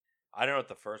 I don't know what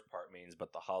the first part means,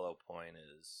 but the hollow point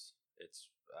is it's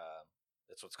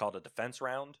what's called a defense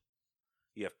round.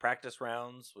 You have practice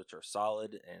rounds, which are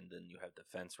solid, and then you have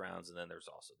defense rounds, and then there's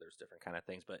different kind of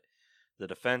things. But the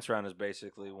defense round is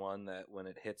basically one that when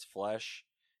it hits flesh,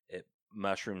 it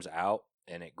mushrooms out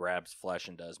and it grabs flesh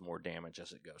and does more damage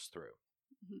as it goes through.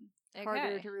 Mm-hmm.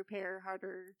 Harder to repair,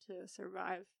 harder to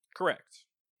survive. Correct.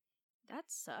 That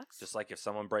sucks. Just like if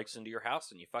someone breaks into your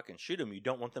house and you fucking shoot them, you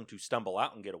don't want them to stumble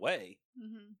out and get away.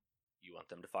 Mm-hmm. You want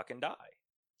them to fucking die.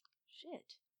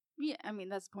 Shit. Yeah, I mean,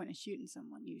 that's the point of shooting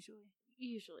someone,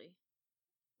 Usually.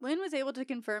 Lynn was able to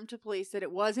confirm to police that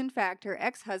it was, in fact, her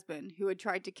ex-husband who had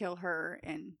tried to kill her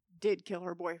and did kill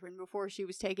her boyfriend before she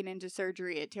was taken into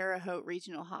surgery at Terre Haute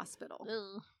Regional Hospital.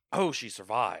 Ugh. Oh, she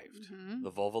survived. Mm-hmm. The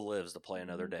vulva lives to play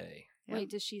another day. Yep. Wait,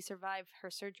 does she survive her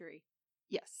surgery?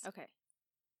 Yes. Okay.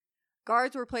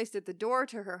 Guards were placed at the door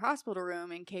to her hospital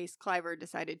room in case Cliver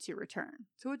decided to return.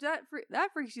 So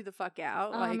that freaks you the fuck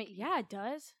out. Yeah, it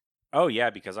does. Oh yeah,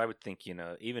 because I would think,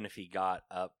 even if he got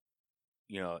up,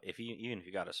 even if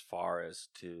he got as far as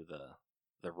to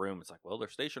the room, it's like, well, they're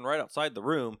stationed right outside the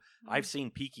room. I've seen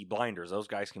Peaky Blinders; those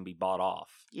guys can be bought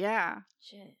off. Yeah.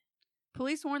 Shit.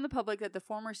 Police warned the public that the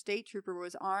former state trooper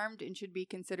was armed and should be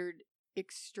considered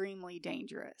extremely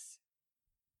dangerous.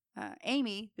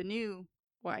 Amy, the new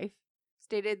wife,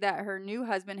 stated that her new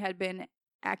husband had been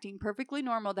acting perfectly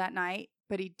normal that night,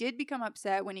 but he did become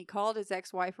upset when he called his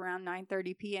ex-wife around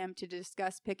 9:30 p.m. to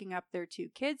discuss picking up their 2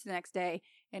 kids the next day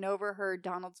and overheard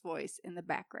Donald's voice in the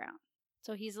background.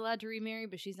 So he's allowed to remarry,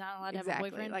 but she's not allowed to have a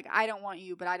boyfriend? Like, I don't want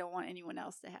you, but I don't want anyone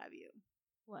else to have you.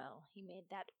 Well, he made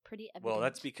that pretty evident. Well,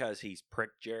 that's because he's Prick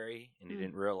Jerry, and he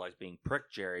didn't realize being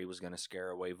Prick Jerry was going to scare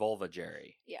away Vulva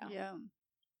Jerry. Yeah.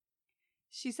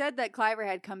 She said that Cliver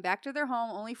had come back to their home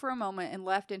only for a moment and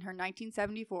left in her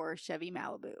 1974 Chevy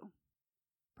Malibu.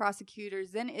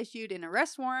 Prosecutors then issued an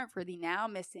arrest warrant for the now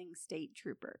missing state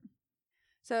trooper.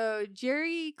 So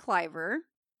Jerry Cliver,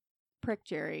 Prick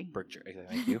Jerry,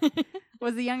 Thank you.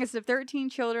 was the youngest of 13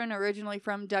 children, originally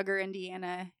from Duggar,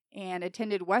 Indiana, and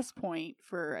attended West Point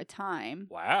for a time.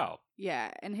 Wow.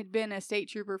 Yeah, and had been a state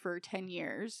trooper for 10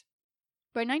 years.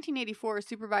 By 1984,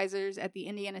 supervisors at the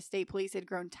Indiana State Police had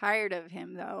grown tired of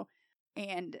him, though,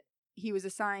 and he was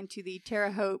assigned to the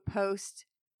Terre Haute Post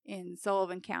in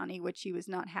Sullivan County, which he was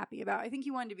not happy about. I think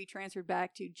he wanted to be transferred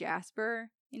back to Jasper,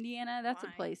 Indiana. That's Why?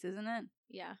 a place, isn't it?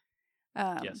 Yeah.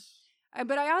 Yes.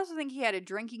 But I also think he had a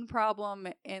drinking problem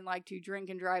and liked to drink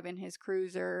and drive in his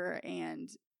cruiser, and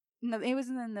it was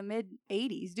in the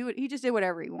mid-'80s. He just did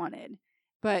whatever he wanted.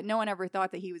 But no one ever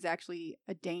thought that he was actually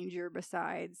a danger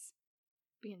besides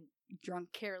Being drunk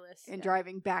careless. and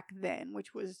driving back then,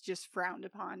 which was just frowned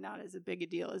upon, not as a big a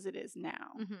deal as it is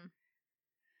now. Mm-hmm.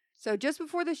 So just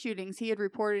before the shootings, he had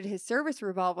reported his service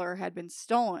revolver had been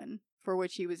stolen, for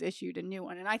which he was issued a new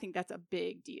one. And I think that's a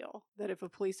big deal, that if a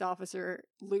police officer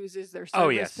loses their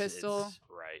service pistol,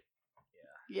 right.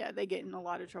 yeah, they get in a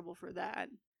lot of trouble for that.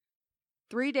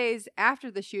 3 days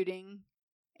after the shooting,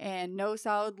 and no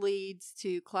solid leads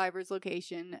to Cliver's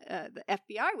location, the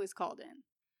FBI was called in.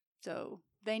 So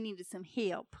they needed some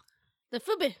help. The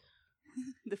Phoebe.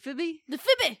 The Phoebe? The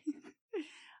Phoebe.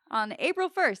 On April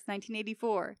 1st,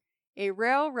 1984, a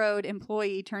railroad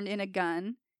employee turned in a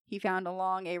gun he found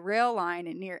along a rail line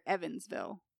near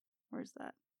Evansville. Where's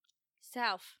that?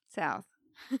 South.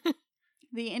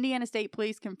 The Indiana State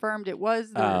Police confirmed it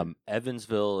was the...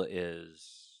 Evansville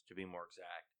is, to be more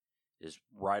exact, is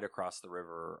right across the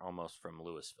river almost from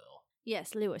Louisville.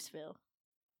 Yes, Louisville.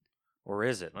 Or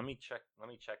is it? Let me check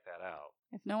that out.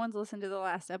 If no one's listened to the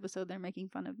last episode, they're making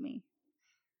fun of me.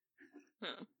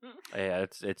 Yeah,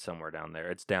 it's somewhere down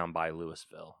there. It's down by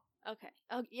Louisville. Okay.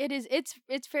 Oh, it is.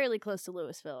 It's fairly close to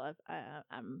Louisville.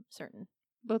 I'm certain.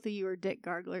 Both of you are dick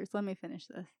garglers. Let me finish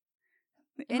this.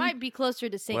 It might be closer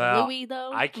to St. Well, Louis,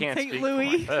 though. I can't St. speak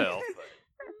Louis. for myself.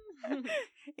 But...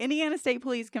 Indiana State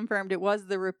Police confirmed it was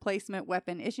the replacement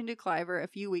weapon issued to Cliver a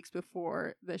few weeks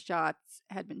before the shots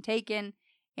had been taken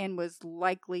and was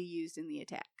likely used in the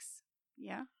attacks.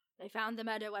 Yeah? They found the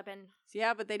murder weapon.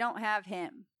 Yeah, but they don't have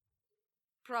him.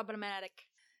 Problematic.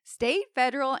 State,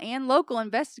 federal, and local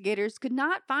investigators could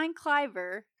not find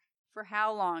Cliver for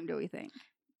how long, do we think?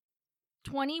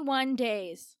 21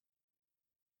 days.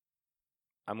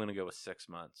 I'm going to go with 6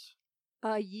 months.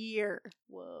 A year.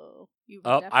 Whoa. You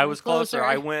Oh, I definitely was closer.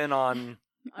 I went on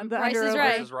on The Price under- is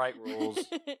Price Right. is Right rules.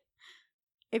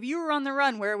 If you were on the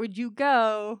run, where would you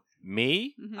go?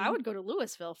 Me? Mhm. I would go to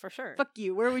Louisville for sure. Fuck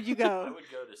you. Where would you go?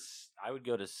 I would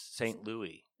go to St.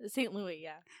 Louis. St. Louis,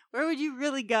 yeah. Where would you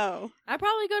really go? I'd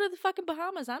probably go to the fucking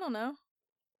Bahamas. I don't know.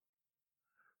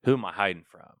 Who am I hiding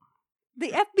from?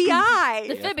 The FBI.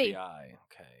 The Phoebe. FBI.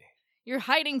 Okay. You're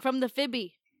hiding from the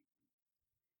Phoebe.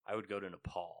 I would go to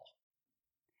Nepal.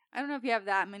 I don't know if you have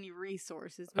that many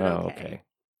resources, but okay.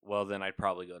 Well, then I'd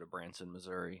probably go to Branson,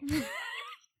 Missouri.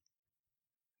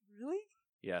 Really?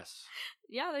 Yes.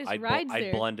 Yeah, there's I'd rides I'd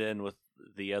there. blend in with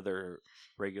the other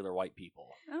regular white people.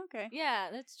 Okay. Yeah,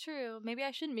 that's true. Maybe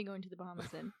I shouldn't be going to the Bahamas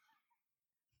then.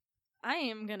 I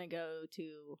am gonna go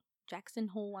to Jackson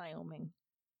Hole, Wyoming.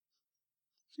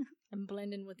 And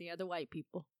blend in with the other white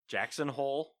people. Jackson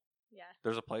Hole? Yeah.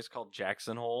 There's a place called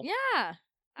Jackson Hole? Yeah.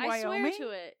 I swear Wyoming? to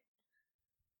it.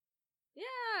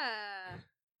 Yeah.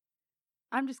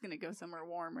 I'm just going to go somewhere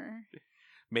warmer.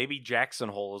 Maybe Jackson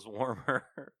Hole is warmer.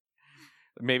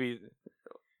 Maybe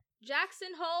Jackson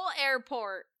Hole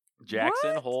Airport.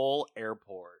 Jackson What? Hole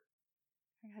Airport.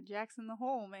 I got Jackson the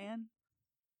Hole, man.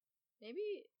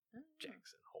 Maybe. I don't know.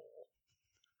 Jackson Hole.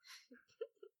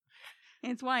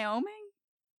 It's Wyoming?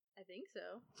 I think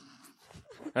so.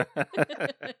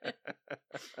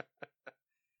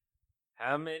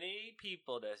 How many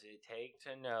people does it take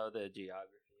to know the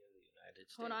geography of the United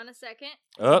States? Hold on a second.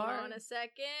 Oh. Hold on a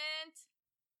second.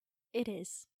 It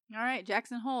is. All right,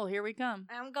 Jackson Hole, here we come.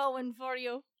 I'm going for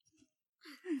you.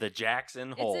 The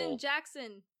Jackson Hole. It's in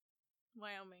Jackson,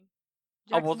 Wyoming.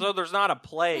 Oh, well, so there's not a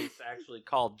place actually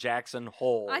called Jackson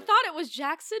Hole. I thought it was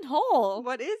Jackson Hole.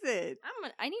 What is it?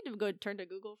 I need to go turn to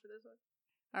Google for this one.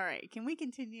 All right, can we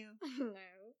continue? No.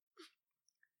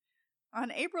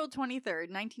 On April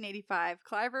 23rd, 1985,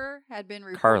 Cliver had been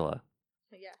reported. Carla,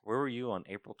 Yeah. where were you on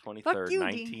April 23rd, Fuck you, Dean.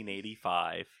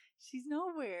 1985? She's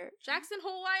nowhere. Jackson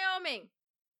Hole, Wyoming.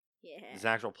 Yeah. Is an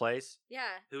actual place? Yeah.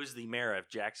 Who's the mayor of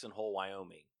Jackson Hole,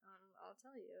 Wyoming? I'll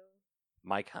tell you.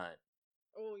 Mike Hunt.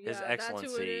 Oh, yeah. His That's who it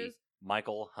Excellency, is.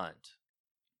 Michael Hunt.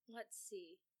 Let's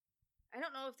see. I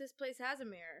don't know if this place has a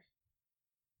mirror.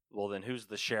 Well, then who's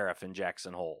the sheriff in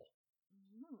Jackson Hole?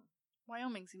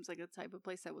 Wyoming seems like the type of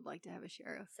place I would like to have a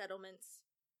sheriff. Settlements.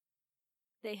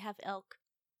 They have elk.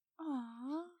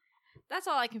 Aww. That's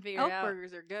all I can figure Elk out.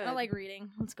 burgers are good. I like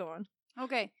reading. Let's go on.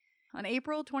 Okay. On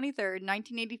April 23rd,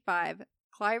 1985,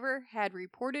 Cliver had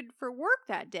reported for work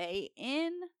that day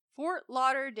in Fort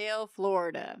Lauderdale,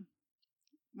 Florida,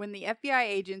 when the FBI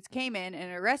agents came in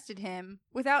and arrested him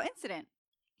without incident.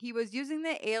 He was using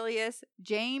the alias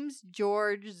James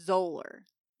George Zoller.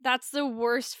 That's the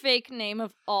worst fake name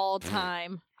of all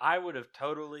time. I would have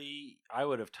totally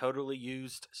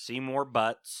used Seymour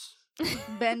Butts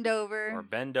Bend over. or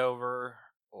Bend Over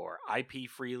or IP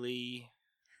Freely.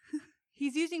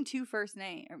 He's using two first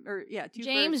names. Two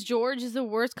James first. George is the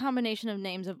worst combination of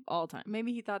names of all time.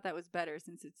 Maybe he thought that was better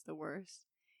since it's the worst.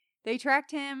 They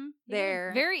tracked him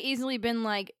there. Very easily been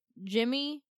like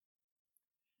Jimmy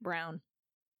Brown.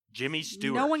 Jimmy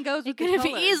Stewart. No one goes It with the could have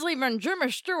color. easily been Jimmy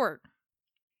Stewart.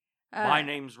 My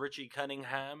name's Richie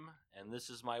Cunningham, and this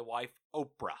is my wife,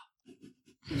 Oprah.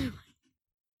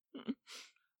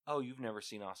 Oh, you've never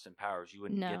seen Austin Powers. You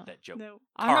wouldn't No. get that joke. No.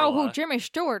 I know who Carla. Jimmy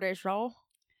Stewart is, y'all.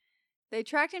 They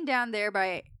tracked him down there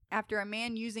after a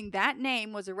man using that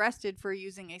name was arrested for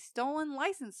using a stolen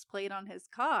license plate on his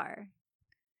car.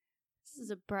 This is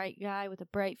a bright guy with a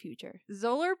bright future.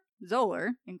 Zoller,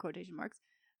 in quotation marks,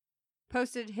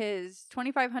 posted his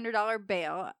 $2,500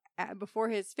 bail before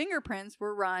his fingerprints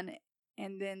were run,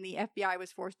 and then the FBI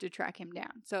was forced to track him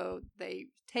down. So they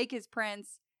take his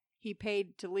prints. He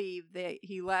paid to leave.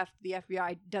 He left. The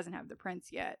FBI doesn't have the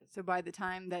prints yet. So by the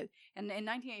time that, and in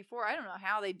 1984, I don't know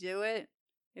how they do it,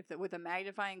 with a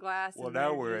magnifying glass. Well, and now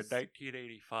they're we're just- in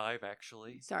 1985,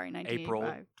 actually. Sorry, 1985. April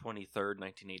 23rd,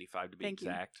 1985, to be Thank you.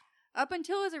 exact. Up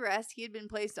until his arrest, he had been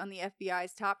placed on the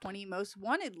FBI's top 20 most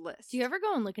wanted list. Do you ever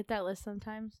go and look at that list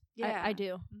sometimes? Yeah. I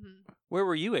do. Mhm. Where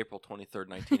were you April 23rd,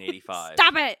 1985?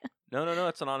 Stop it! No,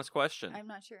 it's an honest question. I'm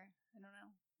not sure. I don't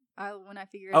know. When I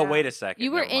figure it Oh, out. wait a second.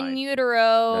 You were Never in mind.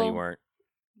 utero. No, you weren't.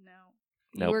 No.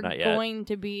 You Nope, were not yet. going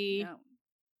to be No.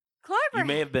 Cliver. You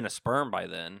may have been a sperm by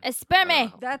then. a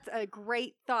spermy. Oh. That's a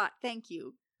great thought. Thank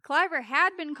you. Cliver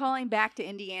had been calling back to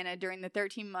Indiana during the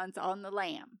 13 months on the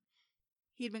lam.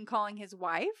 He'd been calling his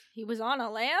wife He was on a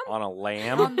lamb? On a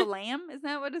lamb? on the lam. Isn't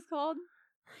that what it's called?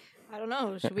 I don't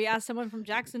know. Should we ask someone from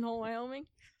Jackson Hole, Wyoming?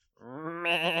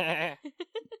 Hang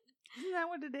Isn't that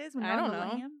what it is? When I you're don't on the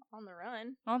know. lam? On the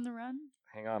run. On the run?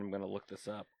 on, I'm going to look this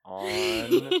up. On.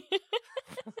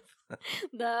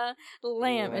 The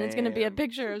lamb. And it's going to be a Lamb.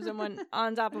 picture of someone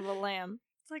on top of a lamb.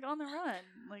 It's like on the run.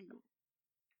 Like,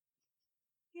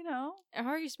 you know, How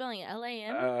are you spelling it?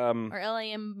 L-A-M? or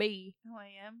L-A-M-B?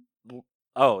 LAM.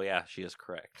 Oh, yeah, she is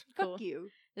correct. Cool. Fuck you.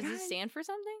 Does this Guys. stand for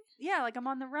something? Yeah, like I'm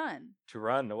on the run. To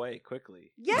run away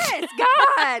quickly. Yes,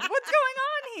 God! What's going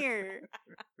on here?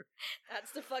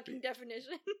 That's the fucking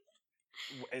definition.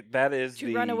 That is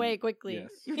To run away quickly. Yes.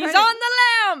 You're He's trying on to-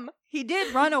 the lamb! He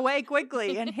did run away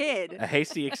quickly and hid. A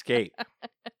hasty escape.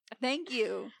 Thank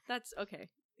you. That's okay.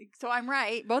 So I'm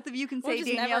right. Both of you can Well, say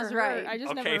just Danielle's never right. heard. I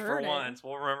just Okay, never for heard it. once,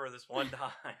 we'll remember this one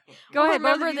time. Go We'll ahead.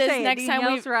 both remember of you this say it. next time we-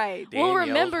 Danielle's right. We'll Danielle's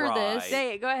remember right. this.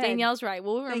 Say it. Go ahead. Danielle's right.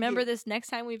 We'll Thank remember you. this next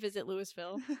time we visit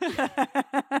Louisville.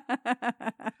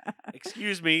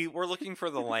 Excuse me, we're looking for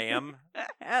the lamb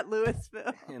At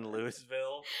Louisville. in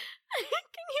Louisville.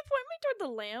 Can you point me toward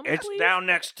the lamb, It's please? down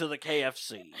next to the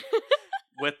KFC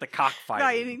with the cockfighting.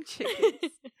 Fighting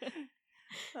chickens.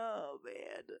 Oh,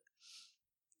 man.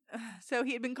 So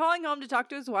he had been calling home to talk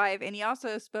to his wife, and he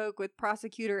also spoke with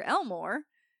prosecutor Elmore.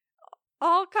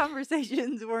 All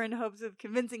conversations were in hopes of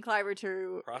convincing Cliver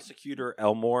to... Prosecutor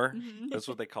Elmore. Mhm. That's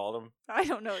what they called him. I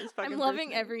don't know his fucking I'm loving first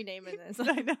name. every name in this.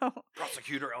 I know.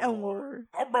 Prosecutor Elmore.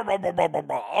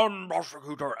 Elmore. I'm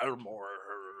Prosecutor Elmore.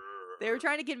 They were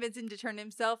trying to convince him to turn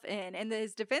himself in, and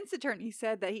his defense attorney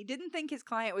said that he didn't think his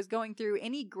client was going through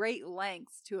any great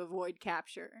lengths to avoid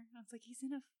capture. I was like, he's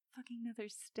in a fucking other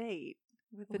state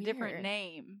with a different Weird.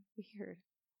 name. Weird.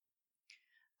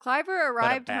 Cliver But a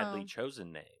arrived badly home.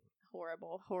 chosen name.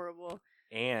 Horrible. Horrible.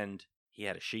 And he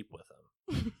had a sheep with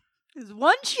him. There's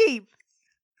one sheep.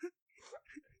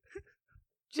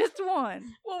 Just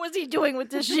one. What was he doing with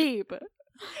the sheep?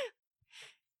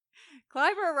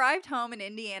 Cliver arrived home in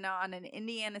Indiana on an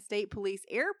Indiana State Police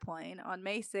airplane on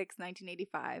May 6,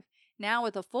 1985, now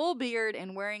with a full beard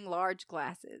and wearing large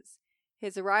glasses.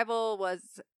 His arrival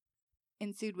was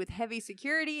ensued with heavy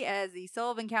security as the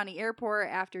Sullivan County Airport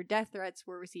after death threats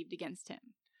were received against him.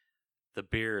 The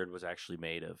beard was actually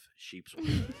made of sheep's wool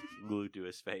glued to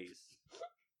his face.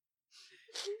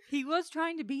 He was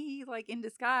trying to be like in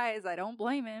disguise. I don't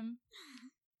blame him.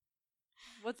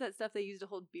 What's that stuff they used to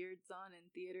hold beards on in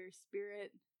theater?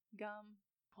 Spirit gum.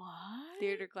 What?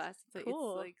 Theater class.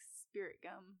 Cool. It's like spirit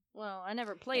gum. Well, I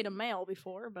never played a male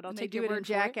before, but I'll And they take do your it in word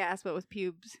for Jackass, but with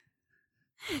pubes.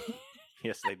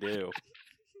 Yes, they do.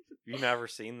 You never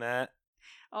seen that?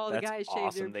 All the That's guys shave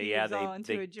awesome. their They- pubes yeah, they-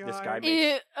 onto they- a jar. this guy it.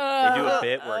 makes- They do a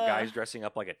bit where a Uh, guy's dressing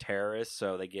up like a terrorist,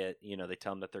 so they get, they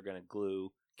tell them that they're going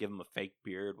to give him a fake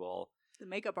beard. Well, the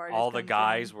makeup artist. all the comes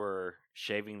guys in. were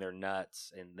shaving their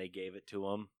nuts, and they gave it to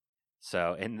him.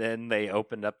 So, and then they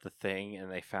opened up the thing,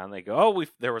 and they found,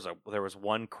 there was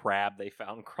one crab they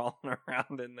found crawling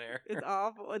around in there. It's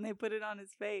awful, and they put it on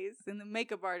his face. And the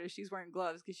makeup artist, she's wearing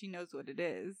gloves because she knows what it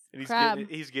is. And Crab.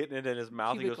 he's getting it in his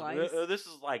mouth. He Pubic goes, lice. this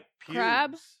is like pubes.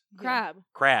 Crab? Yeah.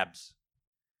 Crab.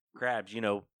 Crabs,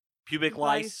 pubic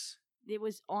Lice. lice. It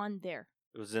was on there.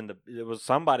 It was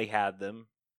somebody had them.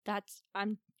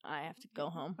 I'm I have to go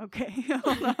home. Okay,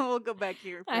 hold on, we'll go back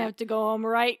here. I have to go home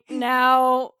right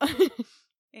now.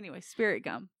 Anyway, Spirit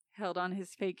Gum held on his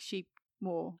fake sheep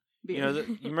wool beard.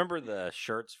 You remember the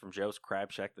shirts from Joe's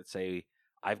Crab Shack that say,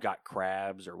 I've got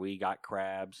crabs or we got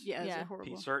crabs? Yeah, Yeah. it's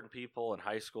horrible. Certain people in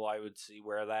high school I would see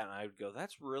wear that and I would go,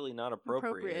 that's really not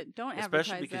appropriate. Don't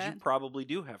Especially advertise because that. you probably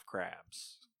do have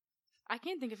crabs. I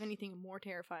can't think of anything more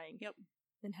terrifying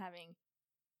than having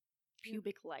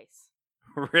pubic lice.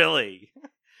 Really?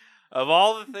 Of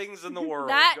all the things in the world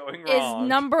That going is wrong,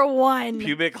 number one.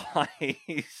 pubic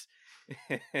lice.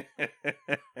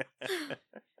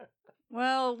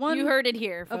 Well, You heard it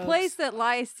here, a folks. place that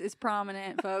lice is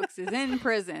prominent, folks, is in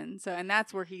prison. So, and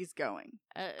that's where he's going.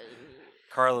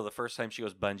 Carla, the first time she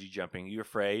goes bungee jumping, you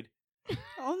afraid?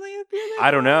 Only a pubic.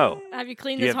 I don't know. Have you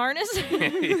cleaned Do you this have- harness?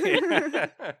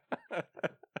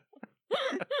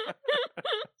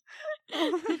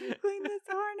 Clean this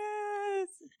harness.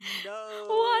 No.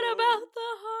 What about the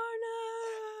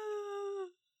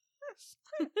harness?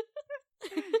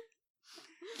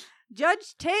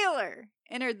 Judge Taylor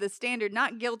entered the standard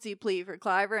not guilty plea for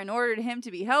Cliver and ordered him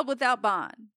to be held without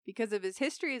bond. Because of his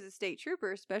history as a state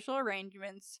trooper, special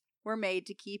arrangements were made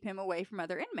to keep him away from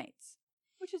other inmates,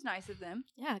 which is nice of them.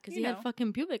 Yeah, because You he know. had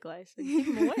fucking pubic lice. Like, keep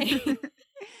him away.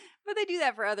 But they do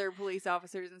that for other police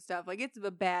officers and stuff. Like, it's a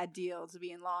bad deal to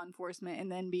be in law enforcement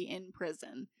and then be in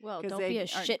prison. Well, 'Cause don't they be a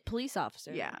aren't- shit police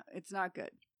officer. Yeah, it's not good.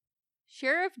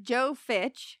 Sheriff Joe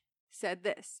Fitch said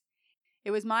this: "It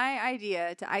was my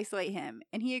idea to isolate him,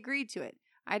 and he agreed to it.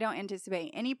 I don't anticipate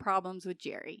any problems with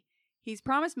Jerry. He's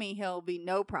promised me he'll be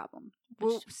no problem.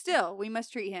 Well, still, we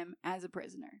must treat him as a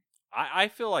prisoner." I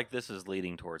feel like this is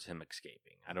leading towards him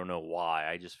escaping. I don't know why.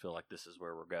 I just feel like this is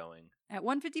where we're going. At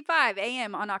 1:55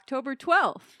 a.m. on October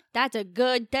 12th, That's a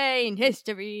good day in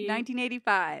history.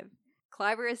 1985,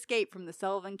 Cliver escaped from the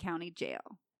Sullivan County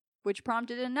Jail, which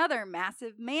prompted another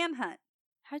massive manhunt.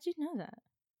 How'd you know that?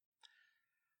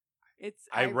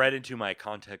 I read into my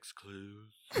context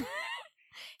clues.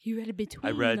 You read it between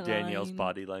I read the Danielle's lines.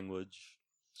 body language.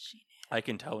 I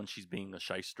can tell when she's being a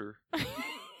shyster.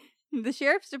 The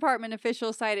sheriff's department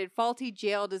official cited faulty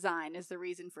jail design as the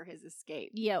reason for his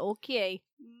escape. Yeah, okay.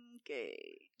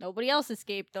 Okay. Nobody else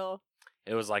escaped, though.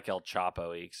 It was like El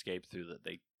Chapo. He escaped through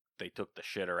they took the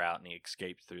shitter out and he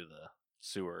escaped through the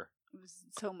sewer. It was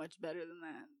so much better than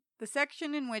that. The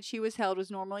section in which he was held was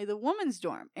normally the woman's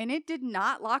dorm, and it did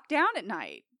not lock down at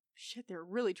night. Shit, they're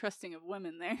really trusting of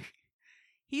women there.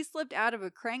 He slipped out of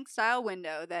a crank-style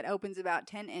window that opens about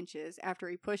 10 inches after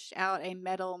he pushed out a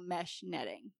metal mesh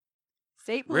netting.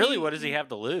 State police, Really, what does he have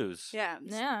to lose? Yeah,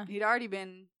 Yeah. he'd already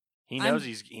been. He knows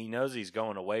he's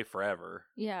going away forever.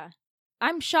 Yeah.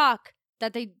 I'm shocked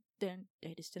that they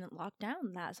just didn't lock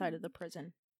down that side of the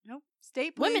prison. Nope.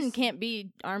 State police. Women can't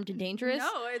be armed and dangerous.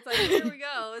 No, it's like, here we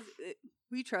go.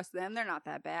 We trust them. They're not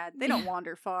that bad. They don't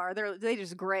wander far. They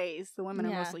just graze. The women are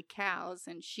Yeah. mostly cows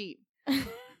and sheep.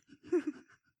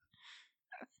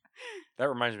 That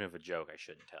reminds me of a joke I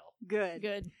shouldn't tell. Good.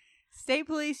 Good. State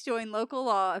police joined local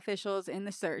law officials in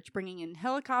the search, bringing in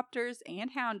helicopters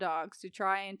and hound dogs to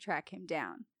try and track him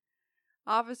down.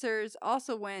 Officers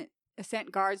also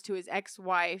sent guards to his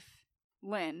ex-wife,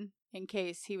 Lynn, in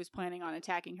case he was planning on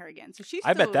attacking her again. So she's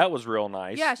I still, bet that was real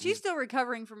nice. Yeah, she's still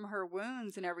recovering from her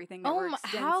wounds and everything that were Oh,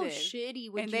 extensive. how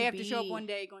shitty would and you they have be? to show up one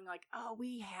day going like, "Oh,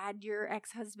 we had your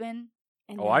ex-husband."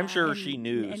 And Oh, I'm now- sure and- she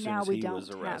knew and as now soon as we he don't was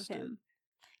have arrested. him.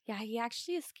 Yeah, he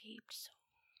actually escaped.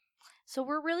 So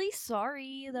we're really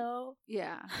sorry, though.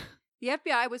 Yeah. The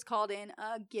FBI was called in He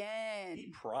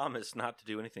again. promised not to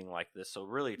do anything like this, so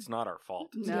really it's not our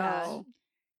fault. No. Yeah.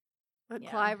 But Yeah.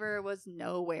 Cliver was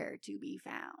nowhere to be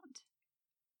found.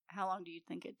 How long do you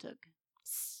think it took?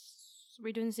 Are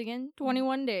we doing this again?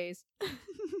 21 days.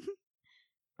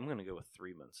 I'm going to go with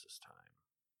 3 months this time.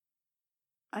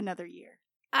 Another year.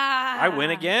 Ah, I win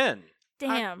again.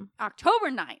 Damn. October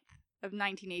 9th of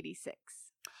 1986.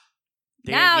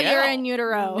 Now you're Danielle. in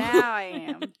utero. Now I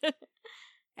am.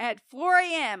 At 4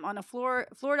 a.m. on a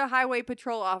Florida Highway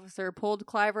Patrol officer pulled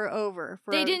Cliver over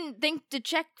for They didn't think to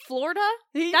check Florida?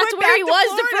 He That's went where back he to was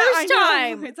the Florida. first I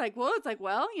know. time. It's like,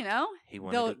 well, you know, He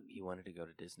They'll- wanted to go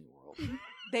to Disney World.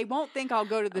 they won't think I'll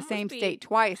go to the That same must be- state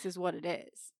twice is what it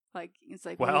is. Like, it's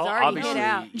like, Well, well, he's already obviously, hit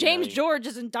out. you James know, George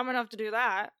isn't dumb enough to do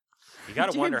that. You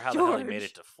got to wonder James how the hell he made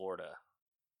George. it to Florida.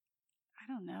 I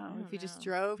don't know I don't if he just know.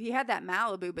 drove. He had that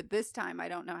Malibu, but this time I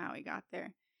don't know how he got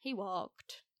there. He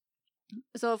walked.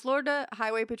 So a Florida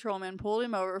highway patrolman pulled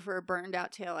him over for a burned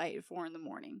out taillight at 4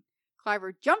 a.m.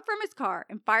 Cliver jumped from his car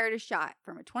and fired a shot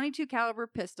from a .22 caliber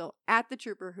pistol at the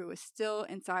trooper who was still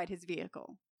inside his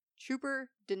vehicle. Trooper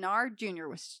Denard Jr.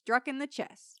 was struck in the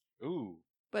chest. Ooh.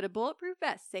 but a bulletproof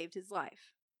vest saved his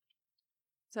life.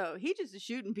 So he just is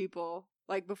shooting people.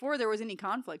 Like, before there was any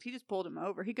conflict, he just pulled him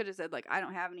over. He could have said, like, I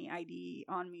don't have any ID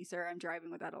on me, sir. I'm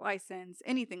driving without a license.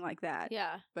 Anything like that.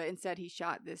 Yeah. But instead, he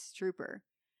shot this trooper.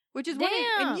 Which is what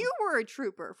and you were a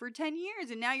trooper for 10 years,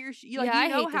 and now you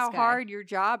know how hard your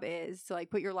job is to,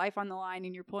 like, put your life on the line,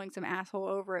 and you're pulling some asshole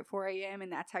over at 4 a.m., and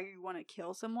that's how you want to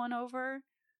kill someone over?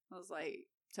 I was like,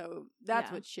 so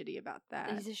that's what's shitty about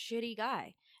that. He's a shitty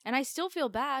guy. And I still feel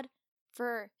bad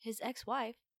for his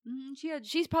ex-wife. Mm-hmm.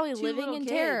 She's probably living in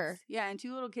terror. Yeah, and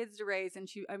 2 little kids to raise, and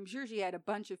I'm sure she had a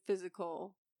bunch of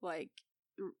physical, like,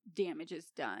 damages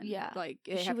done. Yeah. Like,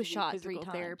 she was shot 3 physical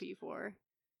times. therapy for.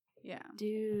 Yeah.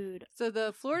 Dude. So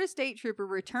the Florida State Trooper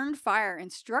returned fire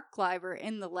and struck Cliver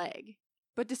in the leg.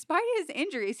 But despite his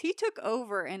injuries, he took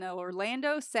over in an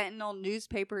Orlando Sentinel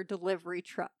newspaper delivery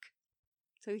truck.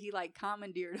 So he, like,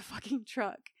 commandeered a fucking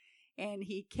truck. And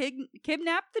he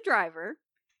kidnapped the driver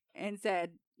and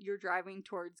said, "You're driving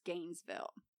towards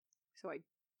Gainesville." So I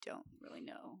don't really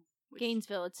know.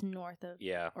 Gainesville, it's north of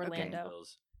Orlando.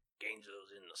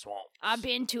 Gainesville's in the swamp. I've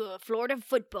been to a Florida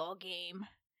football game.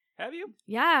 Have you?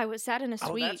 Yeah, I sat in a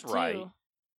suite, that's right. too.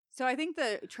 So I think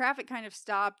the traffic kind of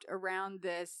stopped around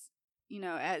this,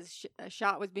 as a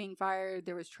shot was being fired,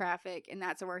 there was traffic, and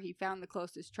that's where he found the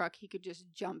closest truck he could just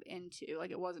jump into. Like,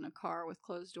 it wasn't a car with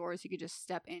closed doors. He could just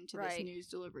step into this news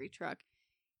delivery truck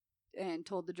and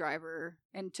told the driver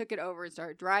and took it over and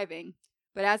started driving.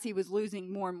 But as he was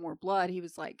losing more and more blood, he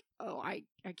was like, oh, I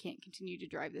can't continue to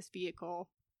drive this vehicle.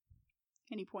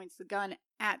 And he points the gun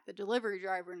at the delivery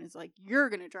driver and is like, "You're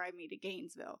going to drive me to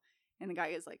Gainesville." And the guy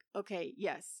is like, "Okay,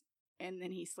 yes." And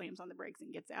then he slams on the brakes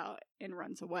and gets out and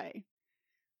runs away.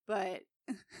 But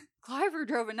Cliver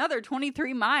drove another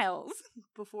 23 miles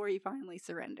before he finally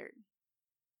surrendered.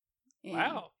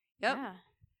 Wow. Yep. Yeah.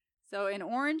 So in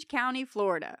Orange County,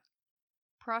 Florida,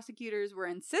 prosecutors were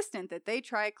insistent that they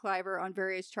try Cliver on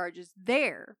various charges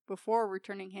there before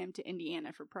returning him to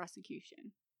Indiana for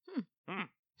prosecution.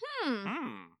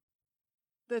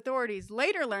 The authorities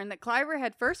later learned that Cliver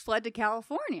had first fled to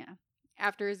California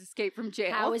after his escape from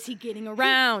jail. How is he getting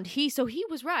around? He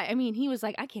was right. I mean, he was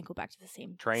like, I can't go back to the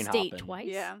same Train state hopping. twice.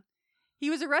 Yeah. He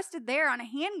was arrested there on a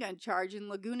handgun charge in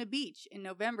Laguna Beach in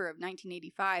November of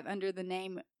 1985 under the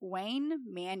name Wayne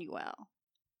Manuel.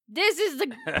 This is the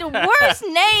worst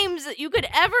names that you could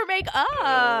ever make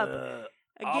up.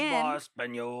 Again, I'm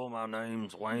Espanol. My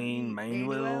name's Wayne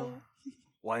Manuel.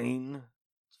 Wayne.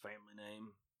 It's a family name.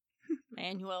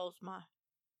 Manuel's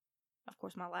of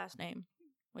course, my last name,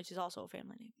 which is also a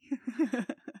family name.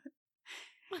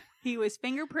 He was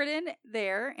fingerprinted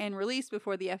there and released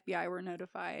before the FBI were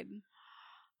notified.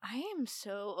 I am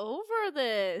so over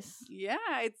this. Yeah,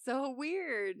 it's so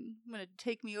weird. I'm going to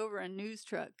take me over a news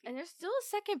truck. And there's still a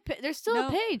second there's still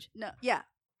a page. No, yeah.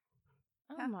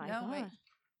 Oh my god. Wait.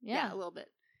 Yeah, a little bit.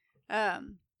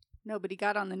 Nobody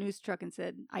got on the news truck and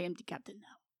said, "I am the captain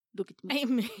now. Look at me.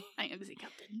 I am the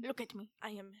captain. Look at me.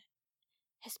 I am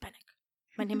Hispanic.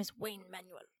 My name is Wayne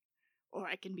Manuel. Or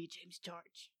I can be James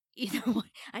George. Either one.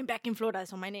 I'm back in Florida,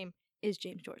 so my name is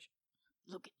James George.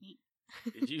 Look at me."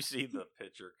 Did you see the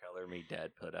picture Color Me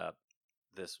Dead put up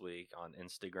this week on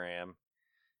Instagram?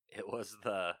 It was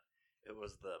the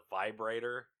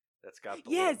vibrator that's got the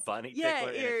little bunny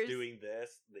tickler and it's doing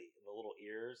this, the little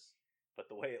ears. But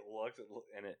the way it looks,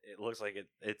 it looks like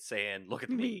it's saying, "Look at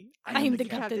me. I am the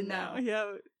captain now."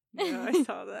 Yeah, I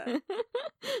saw that.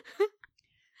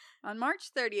 On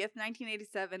March 30th,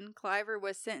 1987, Cliver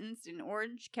was sentenced in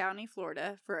Orange County,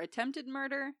 Florida for attempted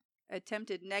murder,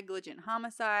 attempted negligent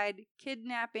homicide,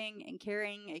 kidnapping, and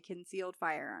carrying a concealed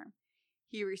firearm.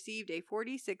 He received a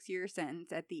 46-year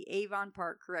sentence at the Avon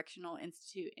Park Correctional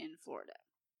Institute in Florida.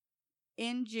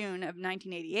 In June of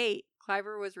 1988,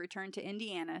 Cliver was returned to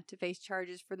Indiana to face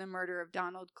charges for the murder of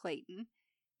Donald Clayton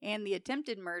and the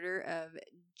attempted murder of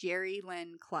Jerry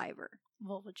Lynn Cliver.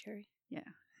 Vulva Cherry. Yeah.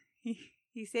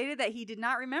 He stated that he did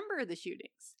not remember the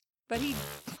shootings, but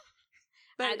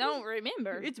I don't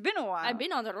remember. It's been a while. I've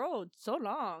been on the road so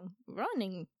long,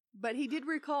 running. But he did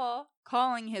recall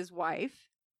calling his wife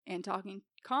and talking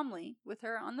calmly with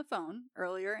her on the phone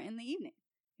earlier in the evening.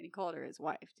 And he called her his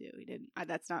wife, too. He didn't.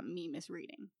 That's not me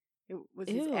misreading. It was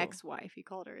his ex-wife. He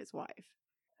called her his wife.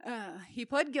 He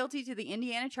pled guilty to the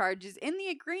Indiana charges in the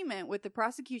agreement with the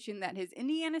prosecution that his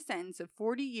Indiana sentence of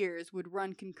 40 years would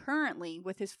run concurrently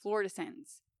with his Florida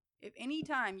sentence. If any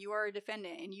time you are a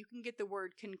defendant and you can get the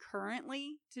word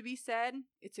concurrently to be said,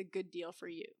 it's a good deal for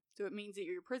you. So it means that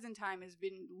your prison time has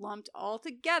been lumped all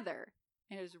together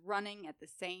and is running at the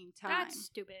same time. That's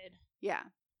stupid. Yeah.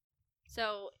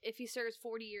 So if he serves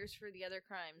 40 years for the other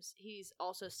crimes, he's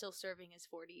also still serving his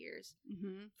 40 years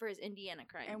for his Indiana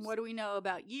crimes. And what do we know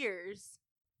about years?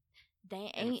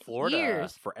 They In ain't Florida,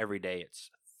 years. for every day,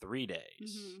 it's 3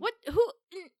 days. Mhm. What? Who?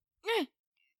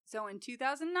 So in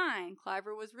 2009,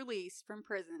 Cliver was released from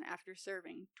prison after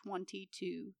serving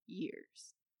 22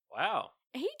 years. Wow.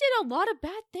 He did a lot of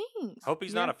bad things. Hope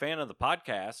he's not a fan of the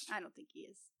podcast. I don't think he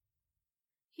is.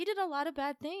 He did a lot of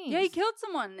bad things. Yeah, he killed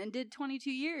someone and did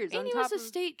 22 years. And on he top was a of,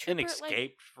 state trooper. And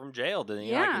escaped from jail. Didn't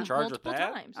he Yeah, not get charged with multiple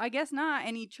that? times. I guess not.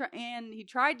 And he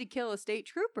tried to kill a state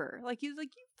trooper. Like, he was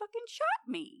like, you fucking shot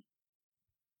me.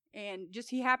 And just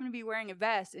he happened to be wearing a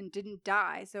vest and didn't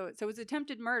die. So it was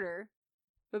attempted murder.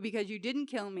 But because you didn't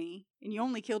kill me and you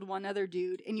only killed one other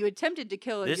dude and you attempted to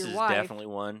kill This your is wife. definitely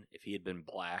one. If he had been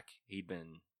black, he'd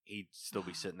still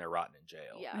be sitting there rotting in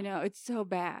jail. Yeah. I know, it's so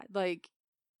bad. Like,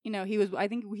 I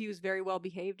think he was very well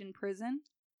behaved in prison.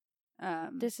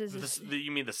 This is.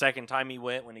 You mean the second time he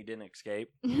went when he didn't escape?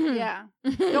 Yeah.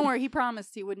 Don't worry, he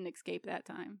promised he wouldn't escape that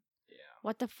time. Yeah.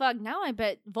 What the fuck? Now I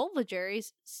bet Vulva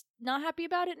Jerry's not happy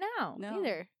about it now No.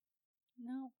 either.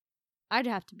 No. I'd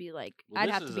have to be like, Well, I'd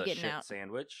this have to is be a getting shit out.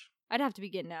 sandwich. I'd have to be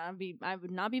getting out. I would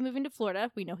not be moving to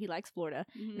Florida. We know he likes Florida.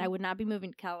 Mhm. And I would not be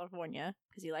moving to California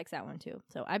because he likes that one too.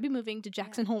 So I'd be moving to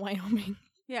Jackson Hole, Wyoming.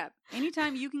 Yeah.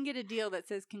 Anytime you can get a deal that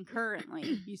says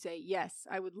concurrently, you say, yes,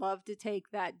 I would love to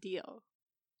take that deal.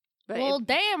 But Well,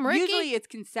 damn, Ricky. usually it's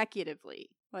consecutively.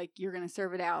 Like, you're going to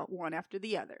serve it out one after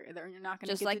the other. You're not going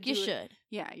to Just like you should.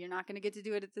 Yeah, you're not going to get to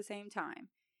do it at the same time.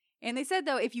 And they said,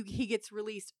 though, if he gets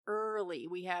released early,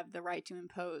 we have the right to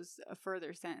impose a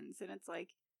further sentence. And it's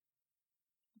like,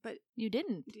 but You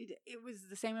didn't. dude, it was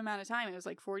the same amount of time. It was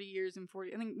like 40 years and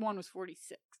 40. I think one was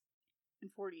 46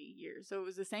 and 40 years. So it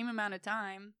was the same amount of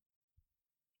time.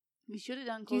 We should have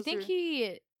done Do you closer. think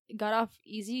he got off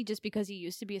easy just because he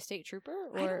used to be a state trooper?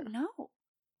 Or I don't know.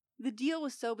 The deal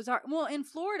was so bizarre. Well, in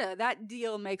Florida, that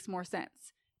deal makes more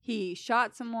sense. He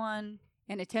shot someone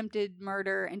and attempted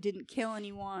murder and didn't kill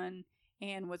anyone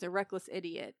and was a reckless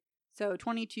idiot. So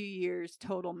 22 years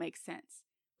total makes sense.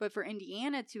 But for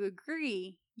Indiana to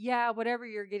agree, yeah, whatever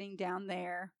you're getting down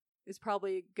there is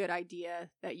probably a good idea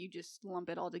that you just lump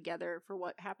it all together for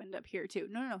what happened up here too.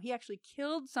 No. He actually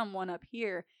killed someone up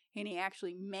here and he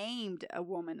actually maimed a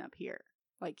woman up here.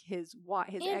 Like his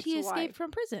and ex-wife. he escaped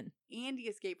from prison. And he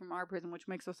escaped from our prison, which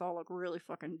makes us all look really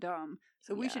fucking dumb.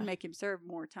 So we should Yeah. make him serve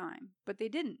more time. But they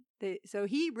didn't. So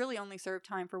he really only served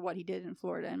time for what he did in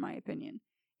Florida, in my opinion,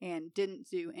 and didn't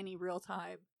do any real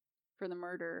time for the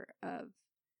murder of.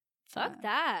 Fuck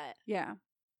that. Yeah,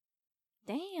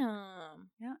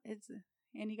 Damn. yeah.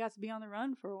 And he got to be on the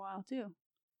run for a while too.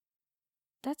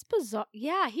 That's bizarre.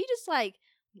 Yeah, he just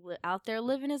out there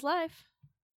living his life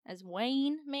as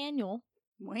Wayne Manuel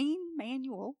Wayne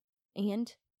Manuel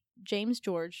and James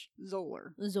George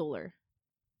Zoller. Zoller.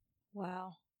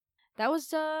 Wow. That was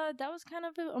kind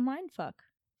of a mind fuck,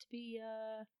 to be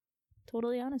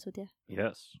totally honest with you.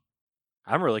 Yes.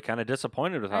 I'm really kind of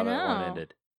disappointed with how that one know.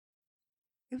 ended.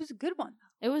 It was a good one.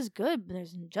 It was good, but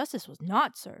justice was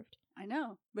not served. I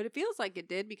know, but it feels like it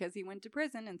did because he went to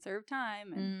prison and served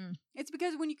time. And it's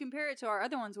because when you compare it to our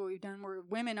other ones, what we've done, where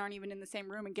women aren't even in the same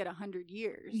room and get 100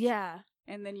 years. Yeah.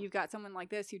 And then you've got someone like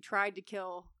this who tried to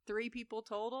kill 3 people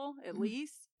total, at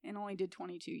least, and only did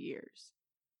 22 years.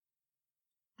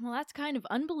 Well, that's kind of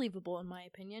unbelievable in my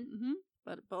opinion. Mm-hmm.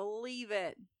 But believe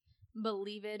it.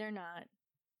 Believe it or not.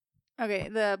 Okay,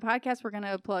 the podcast we're going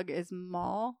to plug is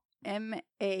MAUL,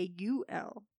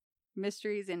 MAUL,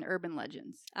 Mysteries and Urban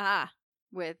Legends, Ah.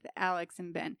 with Alex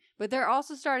and Ben. But they're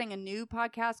also starting a new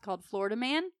podcast called Florida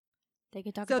Man. They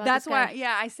could talk So about that's this why, guy.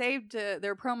 yeah, I saved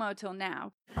their promo till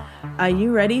now. Are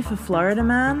you ready for Florida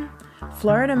Man?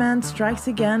 Florida Man strikes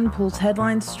again, pulls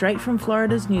headlines straight from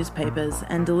Florida's newspapers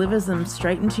and delivers them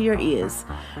straight into your ears.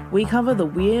 We cover the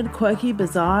weird, quirky,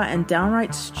 bizarre, and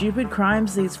downright stupid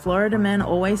crimes these Florida men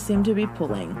always seem to be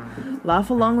pulling. Laugh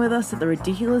along with us at the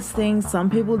ridiculous things some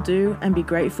people do and be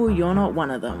grateful you're not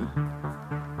one of them.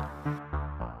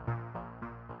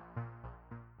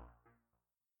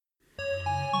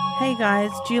 Hey guys,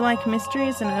 do you like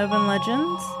mysteries and urban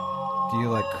legends? Do you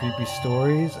like creepy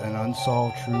stories and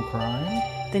unsolved true crime?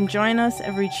 Then join us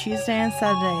every Tuesday and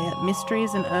Saturday at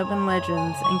Mysteries and Urban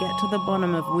Legends and get to the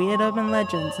bottom of weird urban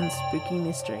legends and spooky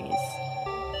mysteries.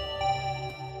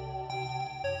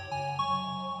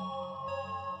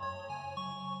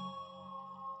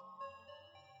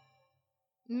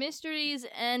 Mysteries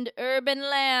and Urban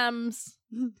Lambs.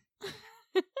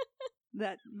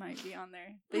 That might be on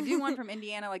there. They do one from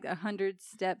Indiana, like 100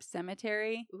 Step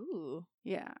Cemetery. Ooh.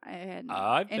 Yeah, I had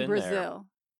I've in been Brazil. there.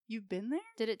 You've been there?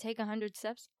 Did it take 100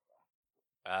 steps?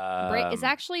 It's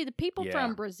actually the people yeah.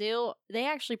 from Brazil. They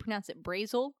actually pronounce it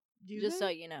Brazil. Just so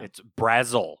you know, It's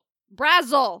Brazil.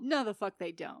 Brazil. No, the fuck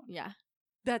they don't. Yeah.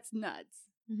 That's nuts.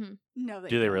 Mm-hmm. No,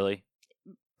 Do they really?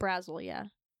 Brazil. Yeah.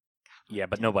 Yeah,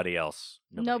 but nobody else.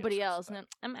 Nobody else. says that. No,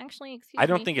 I'm actually. Excuse I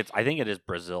don't me. think it's. I think it is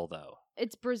Brazil though.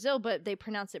 It's Brazil, but they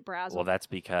pronounce it Brazil. Well, that's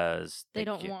because they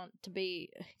don't want to be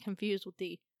confused with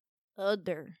the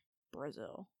other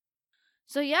Brazil.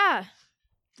 So yeah,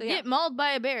 get mauled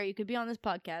by a bear. You could be on this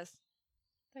podcast.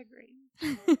 They're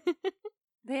great.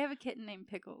 They have a kitten named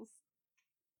Pickles.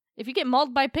 If you get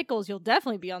mauled by pickles, you'll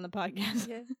definitely be on the podcast.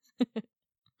 Yeah.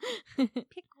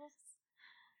 Pickles.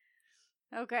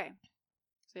 Okay.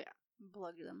 So yeah,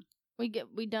 plug them. We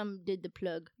did the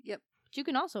plug. Yep. But you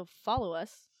can also follow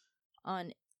us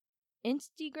on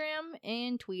Instagram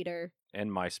and Twitter and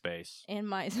MySpace and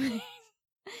MySpace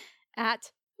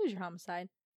at Who's Your Homicide.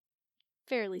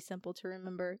 Fairly simple to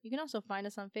remember. You can also find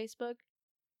us on Facebook,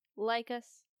 like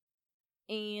us,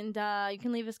 and you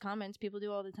can leave us comments. People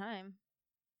do all the time.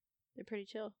 They're pretty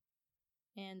chill.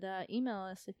 And email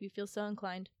us if you feel so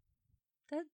inclined.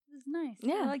 That is nice.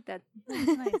 Yeah. I like that.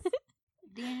 That's nice.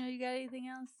 Daniel, you got anything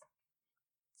else?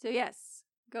 So yes,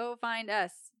 go find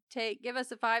us. Give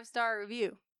us a 5-star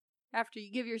review. After you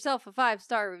give yourself a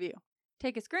 5-star review,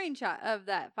 take a screenshot of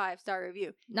that 5-star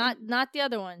review. Not the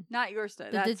other one. Not your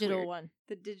stuff. The digital one.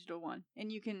 The digital one. And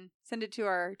you can send it to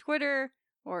our Twitter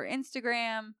or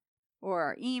Instagram or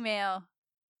our email,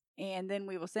 and then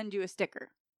we will send you a sticker.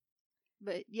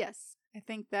 But yes, I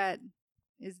think that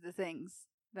is the things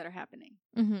that are happening.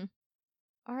 Mm-hmm.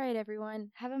 All right,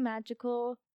 everyone. Have a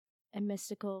magical and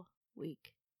mystical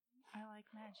week. I like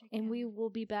magic. And we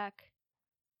will be back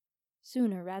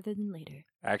sooner rather than later.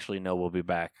 Actually, no, we'll be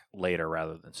back later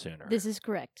rather than sooner. This is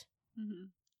correct. Mm-hmm.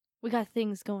 We got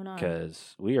things going on.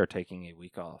 Because we are taking a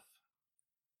week off.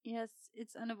 Yes,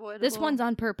 it's unavoidable. This one's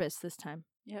on purpose this time.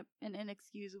 Yep, and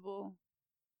inexcusable.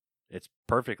 It's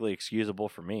perfectly excusable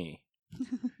for me.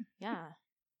 Yeah.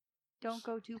 Don't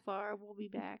go too far. We'll be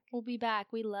back. We'll be back.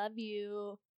 We love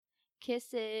you.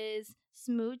 Kisses.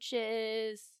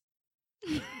 Smooches.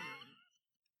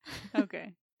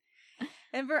 Okay.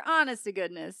 And for honest to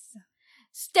goodness,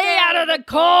 Stay out of the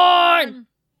corn!